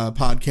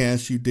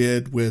podcast you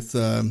did with,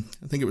 I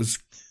think it was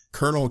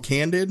Colonel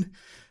Candid.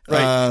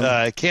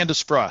 Right,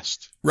 Candace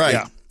Frost. Right.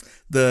 Yeah.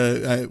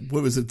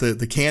 What was it?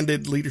 The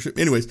Candid Leadership.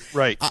 Anyways,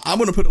 right. I'm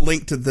going to put a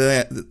link to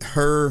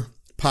her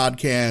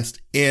podcast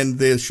in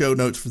the show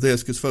notes for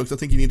this, because folks, I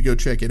think you need to go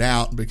check it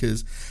out,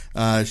 because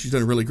she's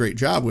done a really great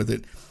job with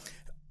it.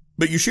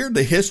 But you shared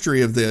the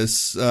history of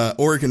this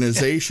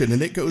organization,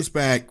 and it goes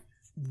back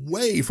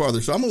way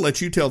farther. So I'm going to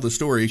let you tell the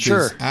story,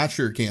 because I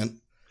sure can't.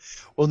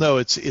 Well, no,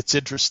 it's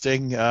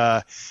interesting.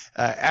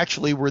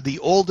 Actually, we're the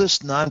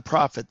oldest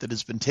nonprofit that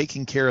has been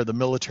taking care of the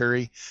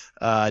military.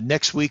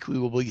 Next week, we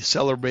will be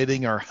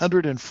celebrating our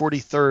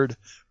 143rd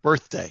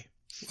birthday.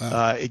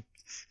 Wow.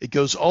 It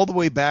goes all the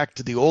way back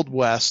to the Old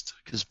West,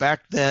 because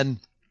back then,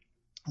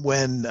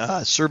 when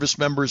service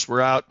members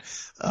were out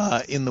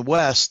in the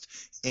West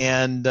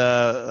and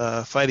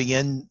fighting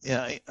in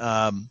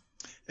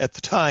at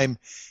the time,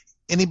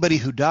 anybody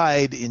who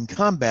died in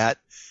combat,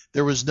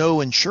 there was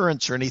no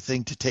insurance or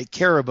anything to take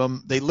care of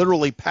them. They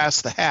literally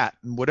passed the hat,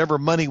 and whatever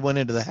money went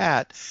into the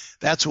hat,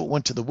 that's what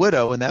went to the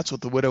widow, and that's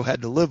what the widow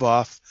had to live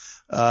off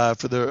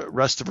for the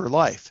rest of her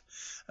life.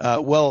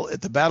 Well,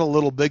 at the Battle of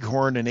Little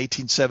Bighorn in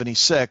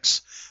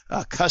 1876,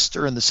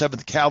 Custer and the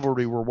 7th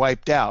Cavalry were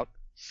wiped out,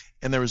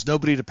 and there was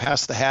nobody to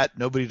pass the hat,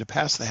 nobody to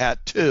pass the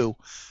hat to.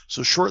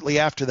 So shortly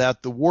after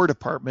that, the War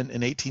Department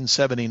in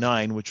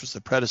 1879, which was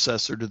the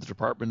predecessor to the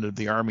Department of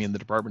the Army and the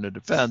Department of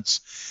Defense,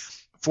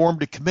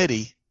 formed a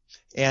committee,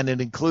 and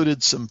it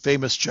included some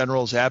famous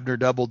generals, Abner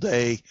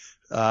Doubleday,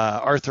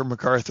 Arthur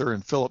MacArthur,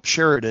 and Philip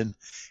Sheridan,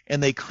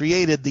 and they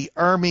created the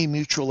Army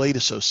Mutual Aid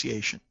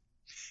Association.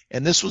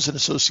 And this was an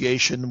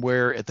association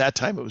where, at that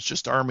time, it was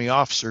just Army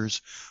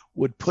officers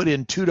would put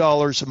in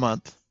 $2 a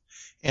month,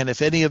 and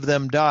if any of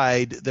them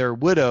died, their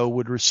widow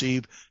would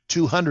receive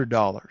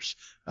 $200,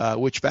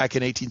 which back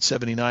in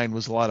 1879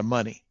 was a lot of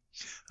money.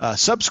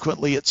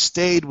 Subsequently, it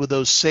stayed with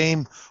those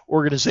same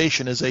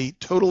organization as a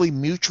totally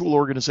mutual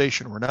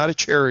organization. We're not a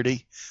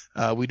charity.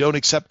 We don't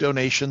accept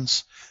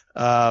donations.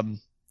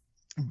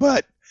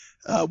 But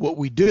what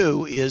we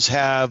do is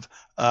have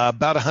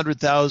about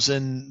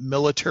 100,000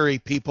 military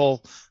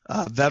people,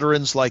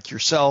 veterans like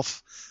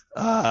yourself,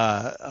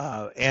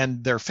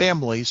 and their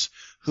families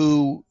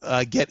who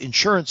get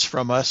insurance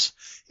from us.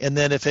 And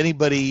then if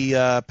anybody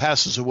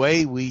passes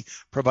away, we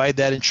provide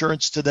that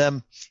insurance to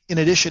them, in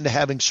addition to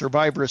having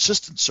survivor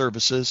assistance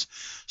services,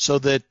 so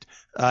that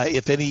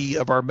if any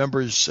of our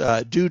members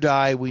do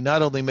die, we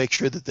not only make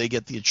sure that they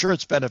get the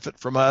insurance benefit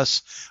from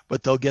us,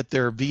 but they'll get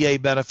their VA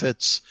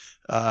benefits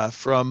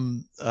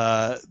from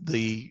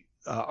the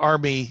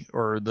Army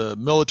or the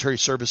military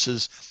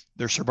services,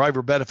 their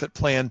survivor benefit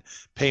plan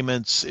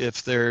payments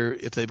if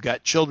they've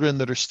got children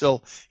that are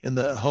still in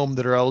the home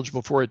that are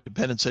eligible for it,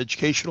 dependents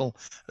educational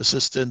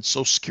assistance,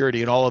 Social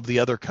Security, and all of the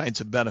other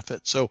kinds of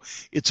benefits. So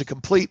it's a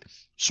complete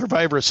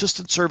survivor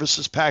assistance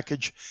services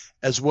package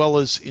as well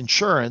as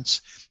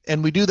insurance,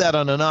 and we do that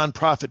on a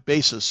nonprofit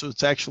basis. So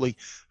it's actually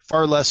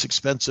far less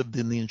expensive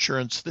than the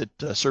insurance that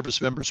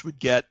service members would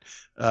get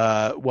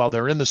while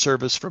they're in the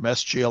service from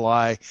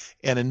SGLI,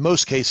 and in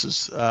most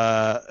cases,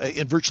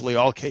 in virtually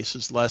all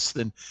cases, less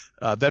than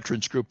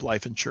Veterans Group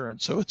Life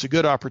Insurance. So it's a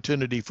good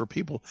opportunity for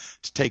people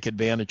to take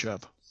advantage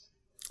of.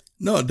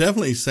 No, it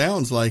definitely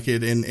sounds like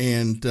it,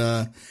 and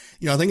I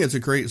think it's a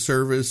great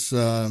service.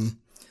 I'm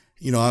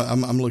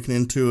looking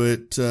into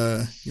it,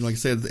 like I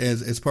said,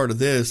 as part of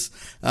this,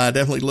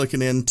 definitely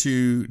looking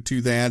into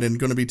that, and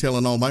going to be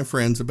telling all my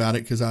friends about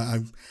it, because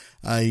I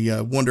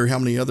wonder how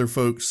many other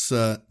folks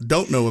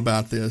don't know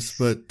about this.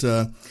 But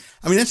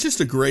that's just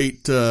a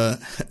great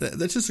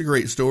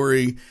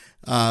story,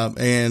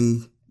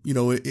 and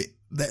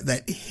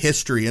that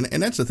history,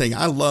 and that's the thing.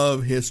 I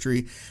love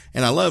history,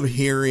 and I love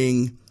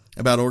hearing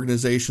about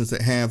organizations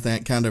that have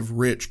that kind of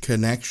rich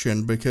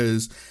connection,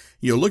 because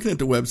looking at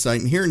the website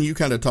and hearing you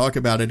kind of talk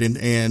about it,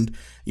 and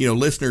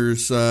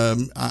listeners,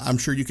 I'm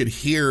sure you could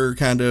hear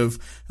kind of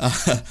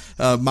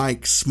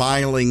Mike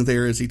smiling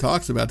there as he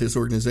talks about this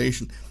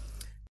organization.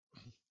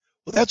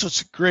 Well, that's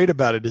what's great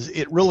about it.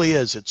 It really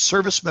is. It's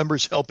service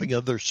members helping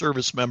other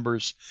service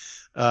members.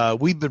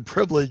 We've been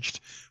privileged.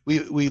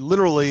 We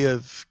literally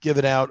have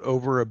given out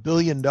over $1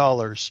 billion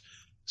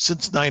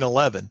since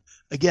 9/11.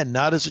 Again,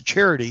 not as a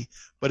charity,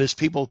 but as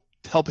people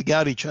helping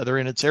out each other.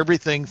 And it's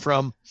everything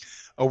from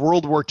a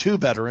World War II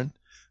veteran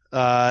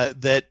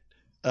that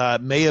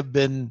may have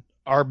been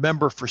our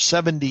member for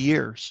 70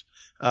 years,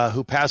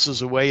 who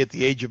passes away at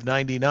the age of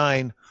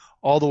 99,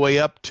 all the way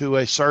up to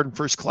a sergeant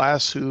first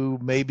class who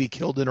may be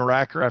killed in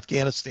Iraq or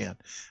Afghanistan.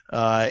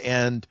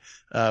 And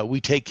we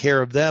take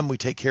care of them, we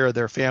take care of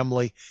their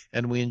family,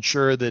 and we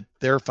ensure that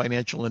their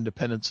financial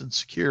independence and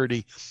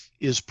security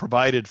is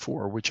provided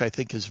for, which I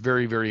think is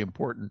very, very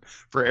important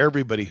for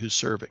everybody who's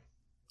serving.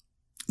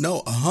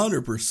 No,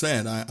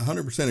 100%. I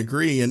 100%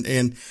 agree.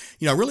 And,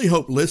 I really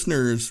hope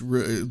listeners,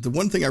 the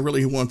one thing I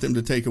really want them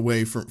to take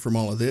away from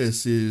all of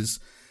this is,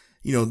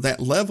 that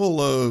level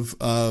of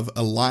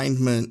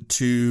alignment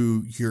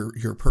to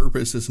your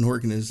purpose as an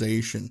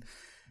organization.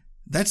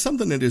 That's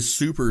something that is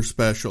super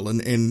special.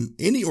 And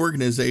any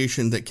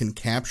organization that can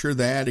capture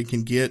that, it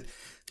can get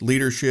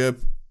leadership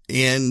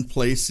in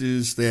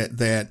places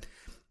that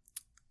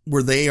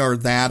where they are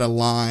that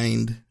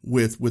aligned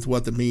with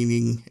what the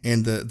meaning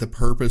and the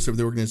purpose of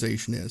the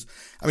organization is.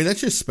 I mean,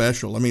 that's just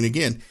special. I mean,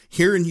 again,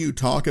 hearing you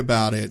talk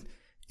about it,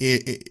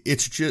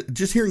 it's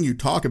just hearing you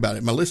talk about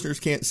it. My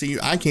listeners can't see you.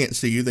 I can't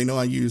see you. They know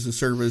I use a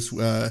service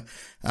where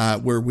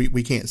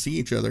we can't see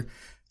each other.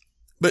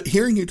 But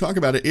hearing you talk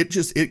about it,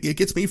 it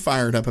gets me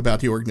fired up about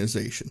the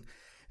organization.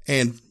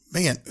 And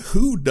man,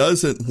 who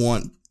doesn't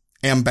want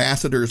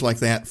ambassadors like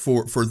that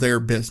for their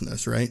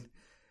business, right?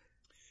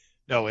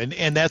 No,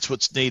 and that's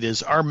what's neat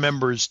is our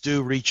members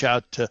do reach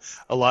out to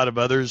a lot of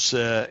others,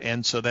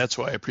 and so that's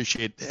why I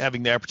appreciate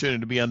having the opportunity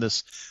to be on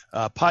this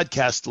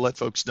podcast to let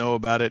folks know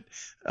about it.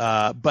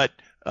 But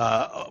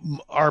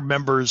our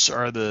members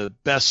are the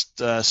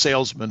best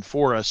salesmen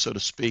for us, so to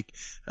speak,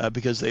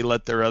 because they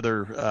let their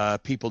other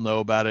people know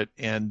about it,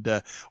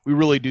 and we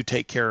really do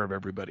take care of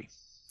everybody.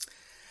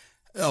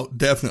 Oh,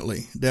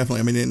 definitely.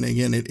 I mean, and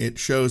again, it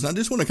shows. I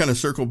just want to kind of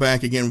circle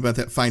back again about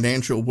that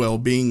financial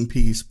well-being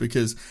piece,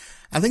 because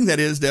I think that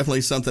is definitely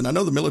something. I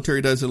know the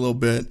military does it a little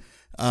bit,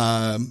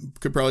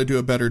 could probably do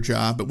a better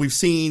job, but we've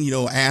seen,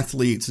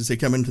 athletes as they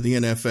come into the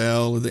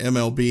NFL or the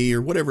MLB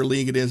or whatever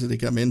league it is that they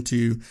come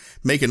into,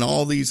 making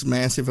all these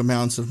massive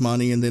amounts of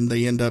money, and then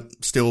they end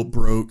up still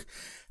broke.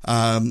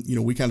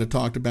 We kind of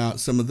talked about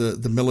some of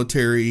the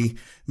military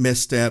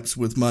missteps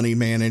with money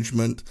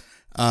management.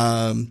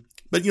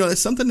 But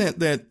it's something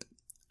that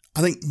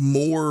I think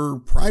more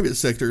private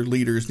sector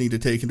leaders need to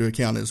take into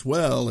account as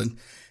well. And,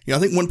 I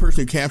think one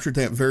person who captured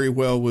that very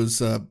well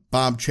was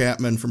Bob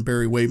Chapman from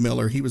Barry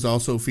Waymiller. He was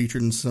also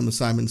featured in some of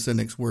Simon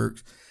Sinek's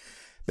works.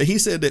 But he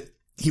said that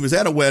he was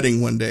at a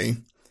wedding one day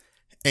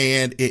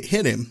and it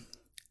hit him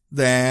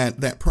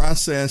that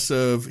process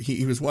of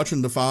he was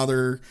watching the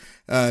father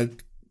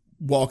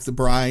walk the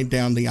bride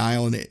down the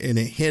aisle, and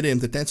it hit him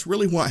that's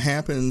really what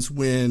happens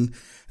when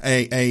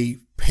a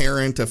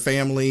parent, a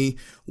family,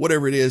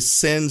 whatever it is,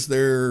 sends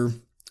their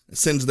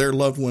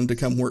loved one to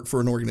come work for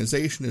an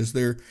organization, is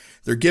they're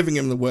giving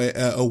them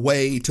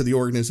away to the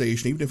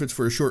organization, even if it's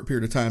for a short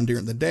period of time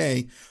during the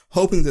day,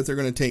 hoping that they're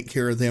going to take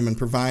care of them and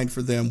provide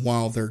for them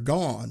while they're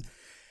gone.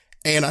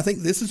 And I think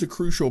this is a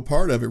crucial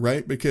part of it,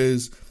 right?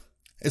 Because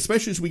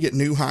especially as we get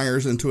new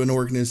hires into an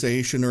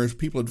organization or as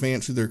people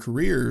advance through their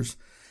careers,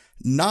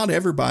 not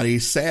everybody,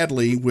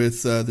 sadly,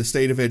 with the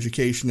state of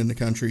education in the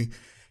country,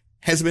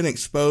 has been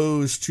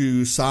exposed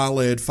to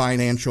solid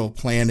financial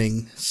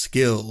planning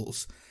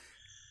skills.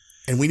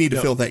 And we need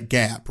to fill that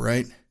gap,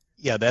 right?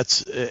 Yeah,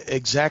 that's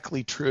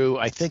exactly true.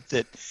 I think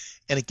that,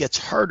 and it gets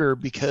harder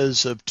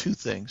because of two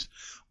things.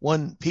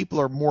 One, people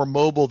are more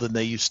mobile than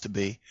they used to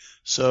be.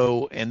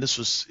 So, and this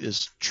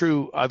is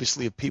true,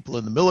 obviously, of people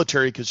in the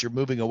military, because you're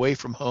moving away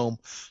from home.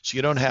 So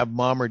you don't have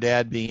mom or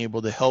dad being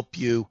able to help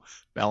you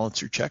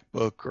balance your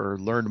checkbook or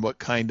learn what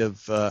kind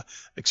of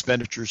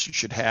expenditures you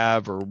should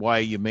have, or why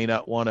you may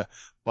not want to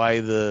buy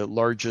the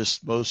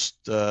largest,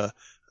 most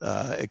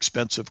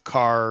expensive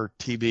car,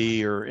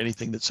 TV, or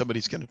anything that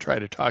somebody's going to try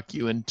to talk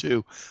you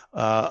into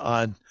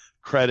on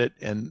credit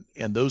and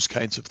those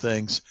kinds of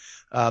things.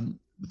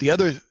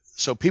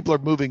 So people are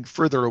moving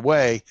further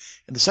away.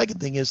 And the second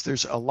thing is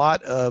there's a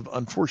lot of,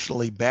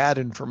 unfortunately, bad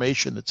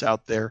information that's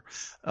out there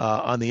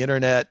on the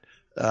internet,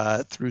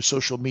 through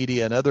social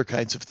media and other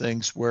kinds of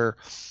things, where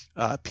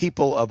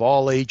people of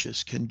all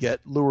ages can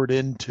get lured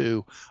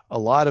into a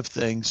lot of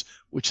things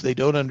which they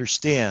don't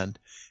understand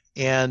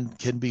and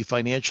can be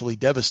financially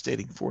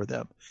devastating for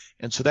them.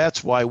 And so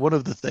that's why one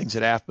of the things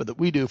at AFMA that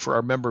we do for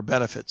our member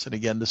benefits, and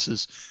again, this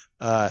is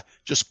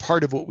just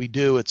part of what we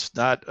do. It's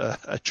not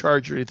a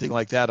charge or anything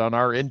like that on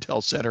our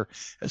Intel Center,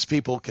 as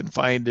people can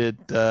find it.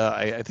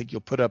 I think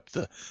you'll put up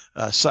the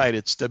site.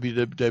 It's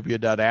www.afma.com.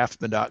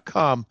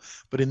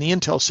 But in the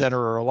Intel Center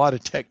are a lot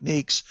of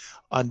techniques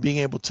on being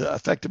able to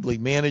effectively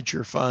manage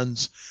your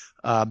funds.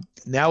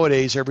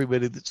 Nowadays,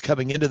 everybody that's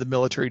coming into the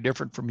military,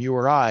 different from you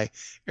or I,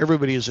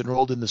 everybody is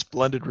enrolled in this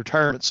blended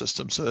retirement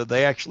system, so that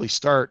they actually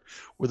start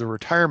with a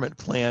retirement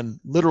plan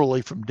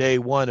literally from day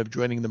one of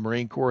joining the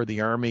Marine Corps,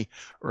 the Army,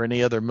 or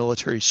any other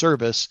military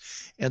service.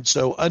 And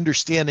so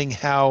understanding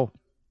how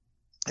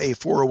a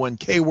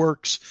 401k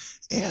works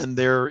and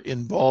they're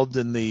involved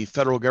in the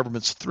federal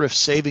government's thrift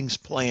savings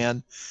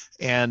plan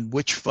and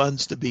which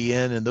funds to be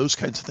in and those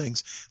kinds of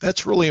things.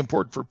 That's really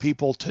important for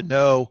people to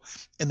know,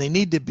 and they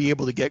need to be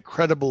able to get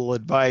credible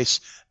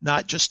advice,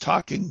 not just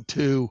talking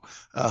to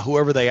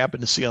whoever they happen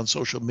to see on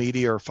social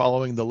media or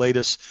following the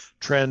latest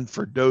trend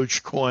for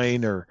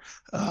Dogecoin or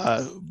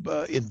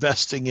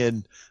investing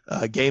in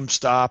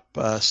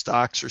GameStop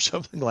stocks or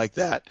something like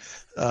that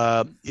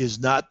is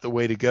not the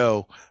way to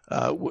go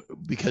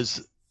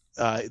because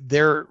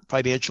their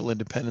financial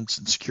independence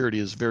and security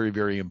is very,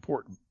 very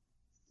important.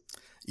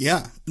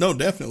 Yeah, no,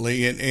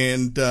 definitely.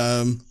 And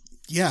I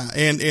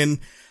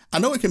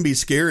know it can be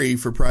scary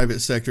for private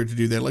sector to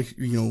do that. Like,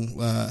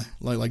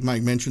 like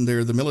Mike mentioned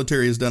there, the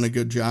military has done a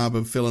good job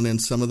of filling in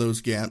some of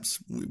those gaps.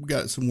 We've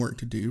got some work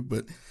to do,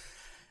 but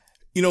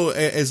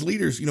as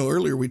leaders,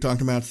 earlier we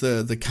talked about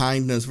the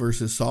kindness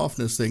versus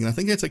softness thing. And I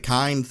think it's a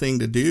kind thing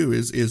to do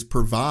is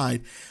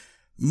provide.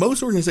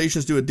 Most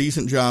organizations do a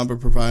decent job of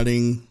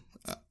providing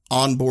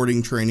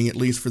onboarding training, at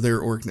least for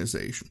their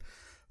organization.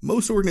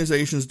 Most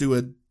organizations do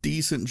a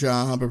decent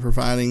job of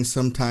providing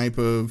some type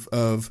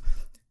of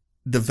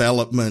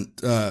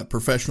development,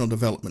 professional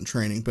development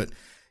training, but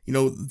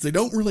they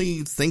don't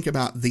really think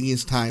about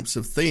these types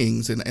of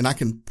things. And I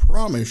can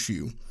promise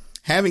you,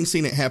 having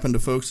seen it happen to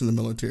folks in the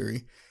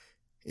military,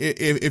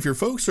 if your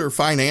folks are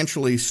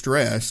financially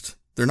stressed,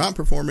 they're not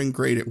performing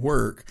great at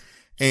work,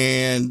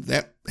 and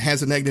that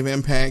has a negative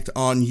impact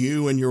on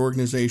you and your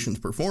organization's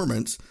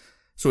performance.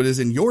 So it is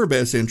in your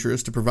best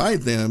interest to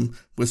provide them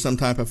with some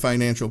type of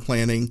financial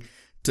planning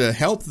to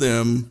help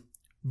them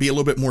be a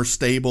little bit more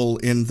stable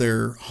in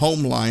their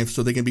home life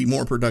so they can be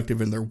more productive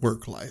in their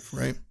work life,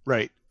 right?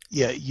 Right.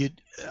 Yeah,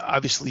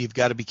 you've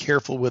got to be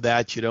careful with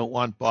that. You don't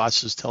want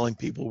bosses telling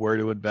people where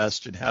to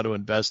invest and how to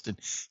invest and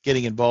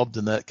getting involved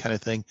in that kind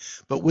of thing.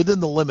 But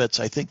within the limits,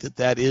 I think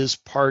that is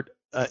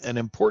an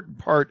important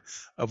part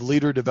of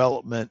leader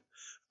development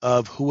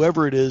of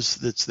whoever it is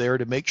that's there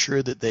to make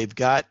sure that they've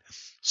got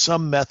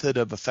some method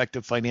of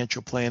effective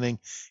financial planning.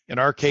 In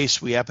our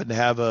case, we happen to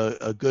have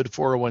a good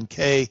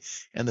 401k,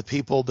 and the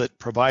people that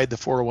provide the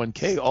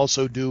 401k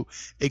also do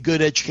a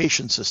good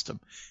education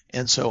system.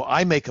 And so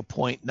I make a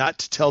point not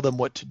to tell them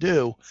what to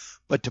do,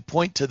 but to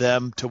point to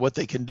them to what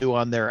they can do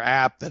on their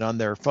app and on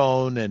their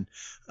phone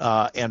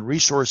and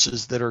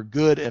resources that are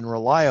good and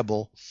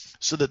reliable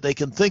so that they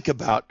can think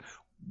about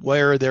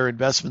where their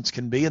investments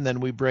can be. And then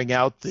we bring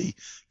out the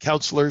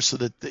counselors so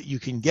that you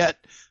can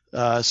get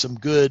some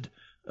good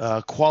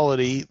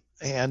quality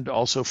and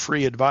also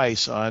free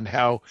advice on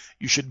how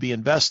you should be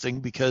investing,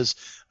 because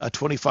a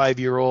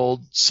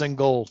 25-year-old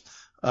single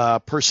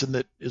person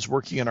that is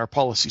working in our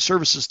policy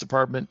services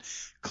department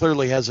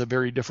clearly has a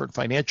very different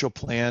financial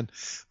plan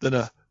than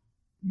a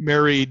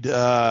married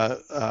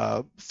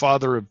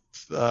father of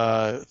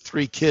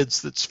 3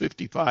 kids that's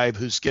 55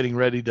 who's getting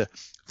ready to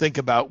think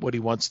about what he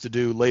wants to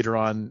do later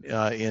on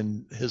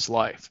in his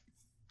life.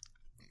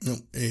 No,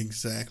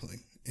 exactly.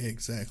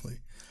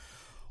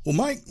 Well,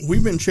 Mike,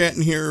 we've been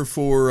chatting here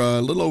for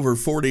a little over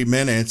 40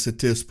 minutes at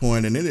this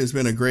point, and it has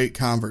been a great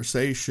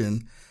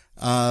conversation.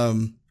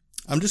 I'm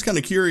just kind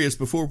of curious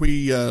before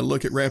we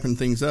look at wrapping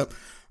things up.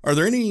 Are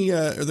there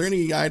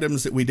any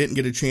items that we didn't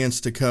get a chance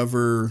to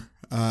cover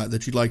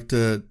that you'd like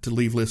to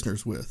leave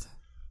listeners with?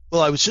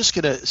 Well, I was just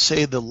going to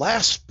say the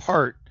last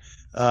part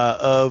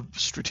of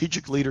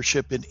strategic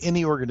leadership in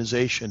any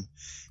organization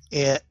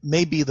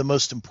may be the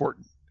most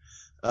important.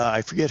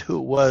 I forget who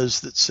it was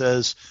that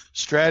says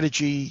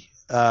strategy.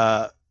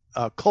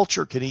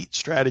 Culture can eat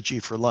strategy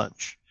for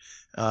lunch.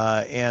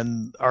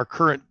 And our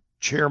current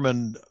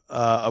chairman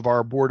of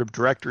our board of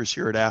directors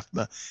here at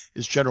AFMA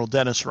is General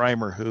Dennis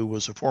Reimer, who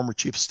was a former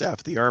chief of staff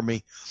of the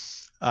Army.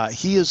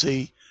 He is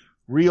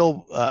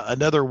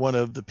another one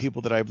of the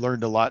people that I've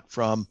learned a lot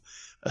from,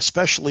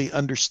 especially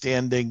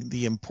understanding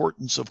the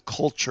importance of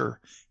culture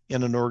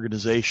in an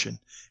organization.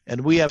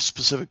 And we have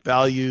specific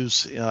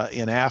values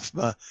in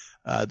AFMA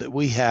that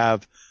we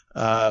have,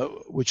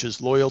 which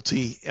is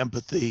loyalty,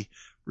 empathy,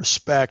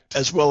 respect,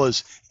 as well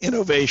as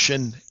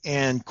innovation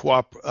and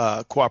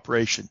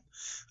cooperation.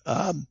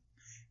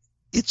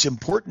 It's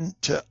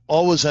important to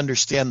always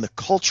understand the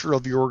culture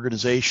of your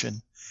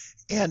organization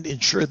and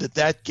ensure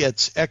that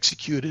gets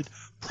executed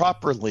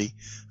properly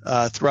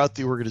throughout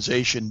the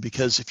organization,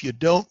 because if you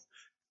don't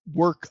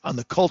work on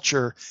the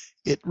culture,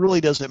 it really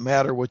doesn't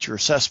matter what your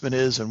assessment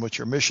is and what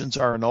your missions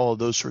are and all of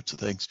those sorts of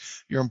things.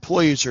 Your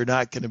employees are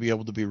not going to be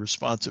able to be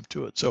responsive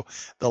to it. So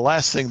the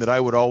last thing that I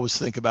would always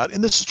think about,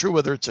 and this is true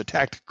whether it's a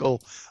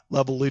tactical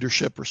level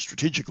leadership or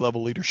strategic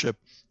level leadership,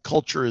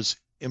 culture is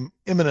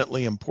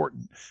eminently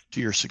important to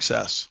your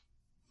success.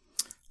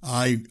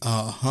 I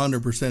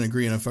 100%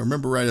 agree. And if I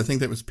remember right, I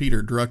think that was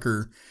Peter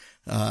Drucker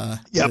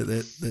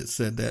that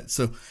said that.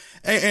 So,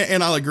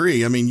 and I'll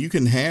agree. I mean, you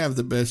can have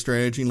the best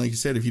strategy, and like you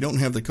said, if you don't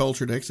have the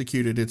culture to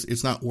execute it,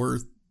 it's not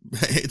worth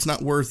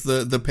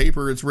the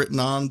paper it's written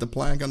on, the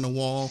plaque on the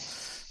wall.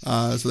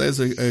 So that's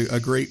a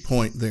great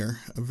point there,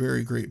 a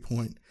very great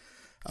point.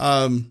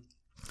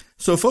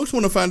 So, if folks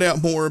want to find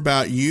out more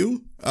about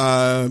you,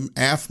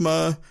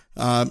 AFMA,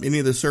 any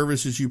of the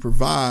services you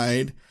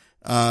provide.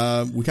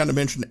 We kind of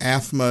mentioned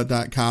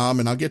AFMA.com,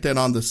 and I'll get that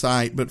on the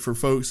site, but for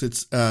folks,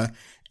 it's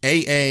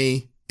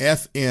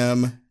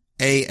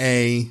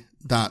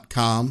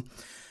AAFMAA.com.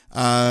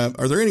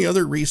 Are there any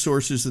other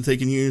resources that they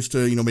can use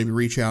to, maybe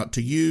reach out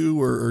to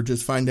you or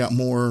just find out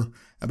more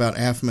about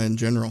AFMA in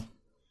general?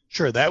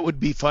 Sure, that would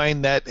be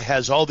fine. That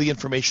has all the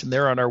information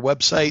there on our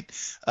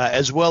website,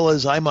 as well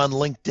as I'm on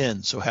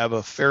LinkedIn, so have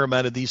a fair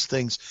amount of these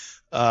things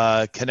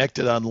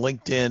connected on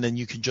LinkedIn, and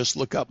you can just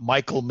look up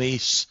Michael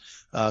Meese,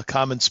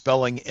 common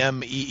spelling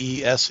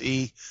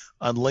Meese,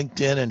 on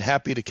LinkedIn, and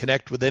happy to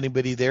connect with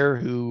anybody there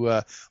who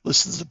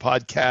listens to the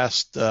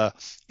podcast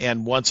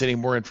and wants any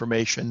more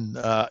information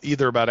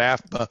either about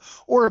AFMA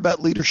or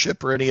about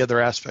leadership or any other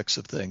aspects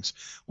of things.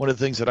 One of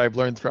the things that I've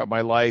learned throughout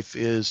my life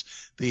is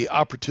the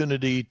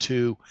opportunity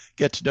to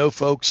get to know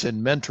folks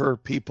and mentor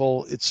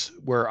people. It's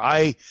where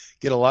I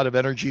get a lot of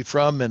energy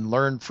from and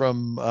learn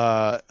from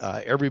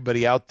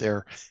everybody out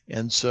there.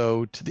 And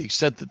so to the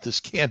extent that this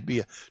can be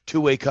a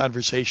two-way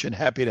conversation,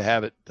 happy to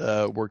have it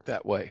work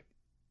that way.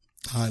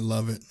 I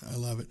love it. I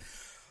love it.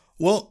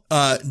 Well,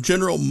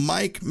 General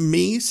Mike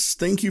Meese,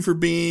 thank you for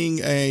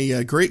being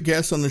a great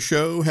guest on the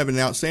show, having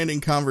an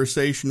outstanding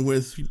conversation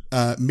with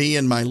me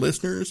and my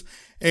listeners.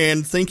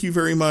 And thank you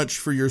very much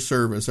for your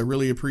service. I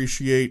really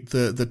appreciate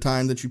the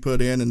time that you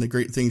put in and the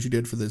great things you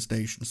did for this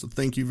nation. So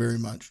thank you very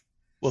much.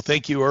 Well,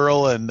 thank you,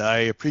 Earl, and I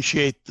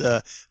appreciate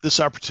this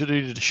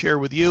opportunity to share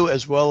with you,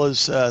 as well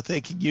as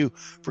thanking you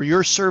for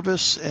your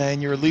service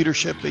and your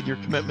leadership and your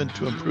commitment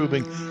to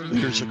improving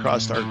leaders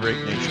across our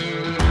great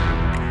nation.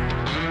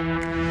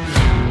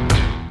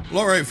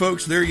 Well, all right,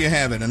 folks, there you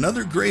have it.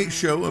 Another great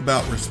show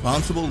about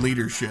responsible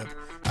leadership.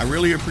 I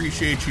really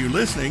appreciate you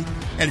listening,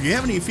 and if you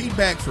have any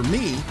feedback for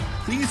me,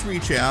 please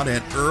reach out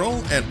at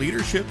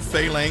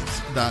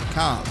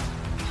earl@leadershipphalanx.com.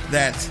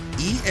 That's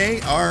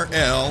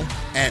EARL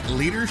at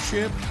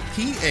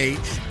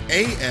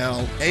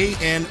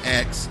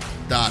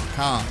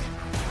leadershipphalanx.com.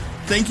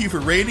 Thank you for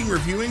rating,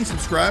 reviewing,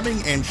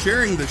 subscribing, and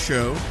sharing the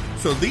show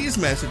so these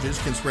messages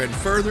can spread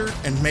further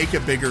and make a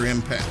bigger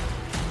impact.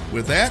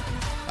 With that,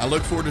 I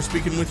look forward to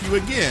speaking with you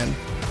again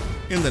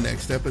in the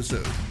next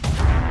episode.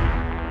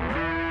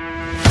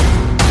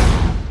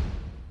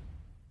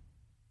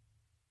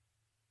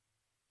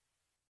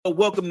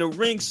 Welcome to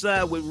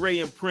Ringside with Ray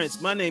and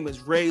Prince. My name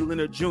is Ray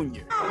Leonard Jr. Oh, is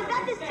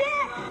that the set?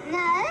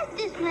 No,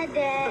 that's just my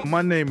dad.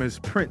 My name is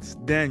Prince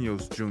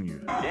Daniels Jr.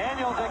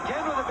 Daniels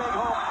again with a big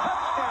home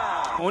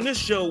touchdown. On this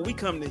show, we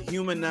come to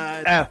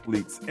humanize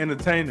Athletes,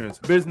 entertainers,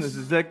 business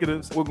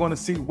executives. We're going to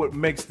see what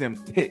makes them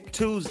tick.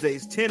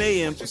 Tuesdays, 10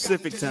 a.m.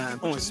 Pacific time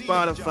on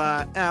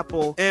Spotify,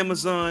 Apple,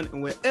 Amazon,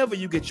 and wherever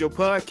you get your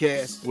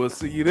podcasts. We'll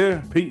see you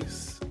there.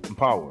 Peace and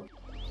power.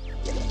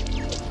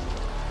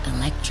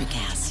 Electric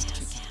acid.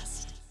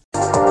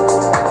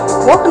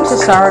 Welcome to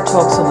Sarah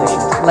Talk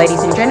Solutions.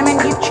 Ladies and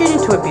gentlemen, you've tuned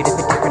into a bit of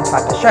a different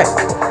type of show.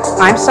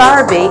 I'm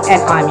Sarah B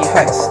and I'm your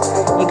host.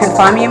 You can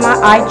find me on my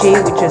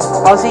IG, which is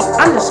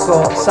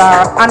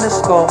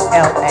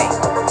Aussie_Sarah_LA.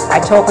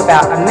 I talk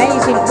about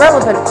amazing,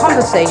 relevant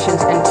conversations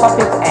and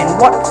topics and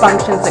what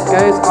functions that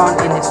goes on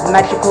in this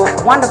magical,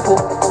 wonderful,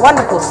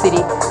 wonderful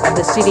city of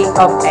the City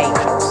of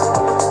Angels.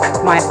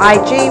 My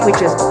IG,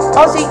 which is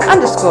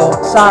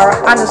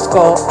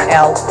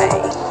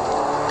Aussie_Sarah_LA.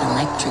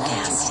 Electric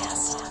acid.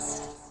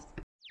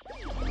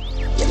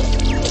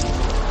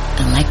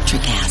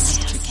 Electric acid.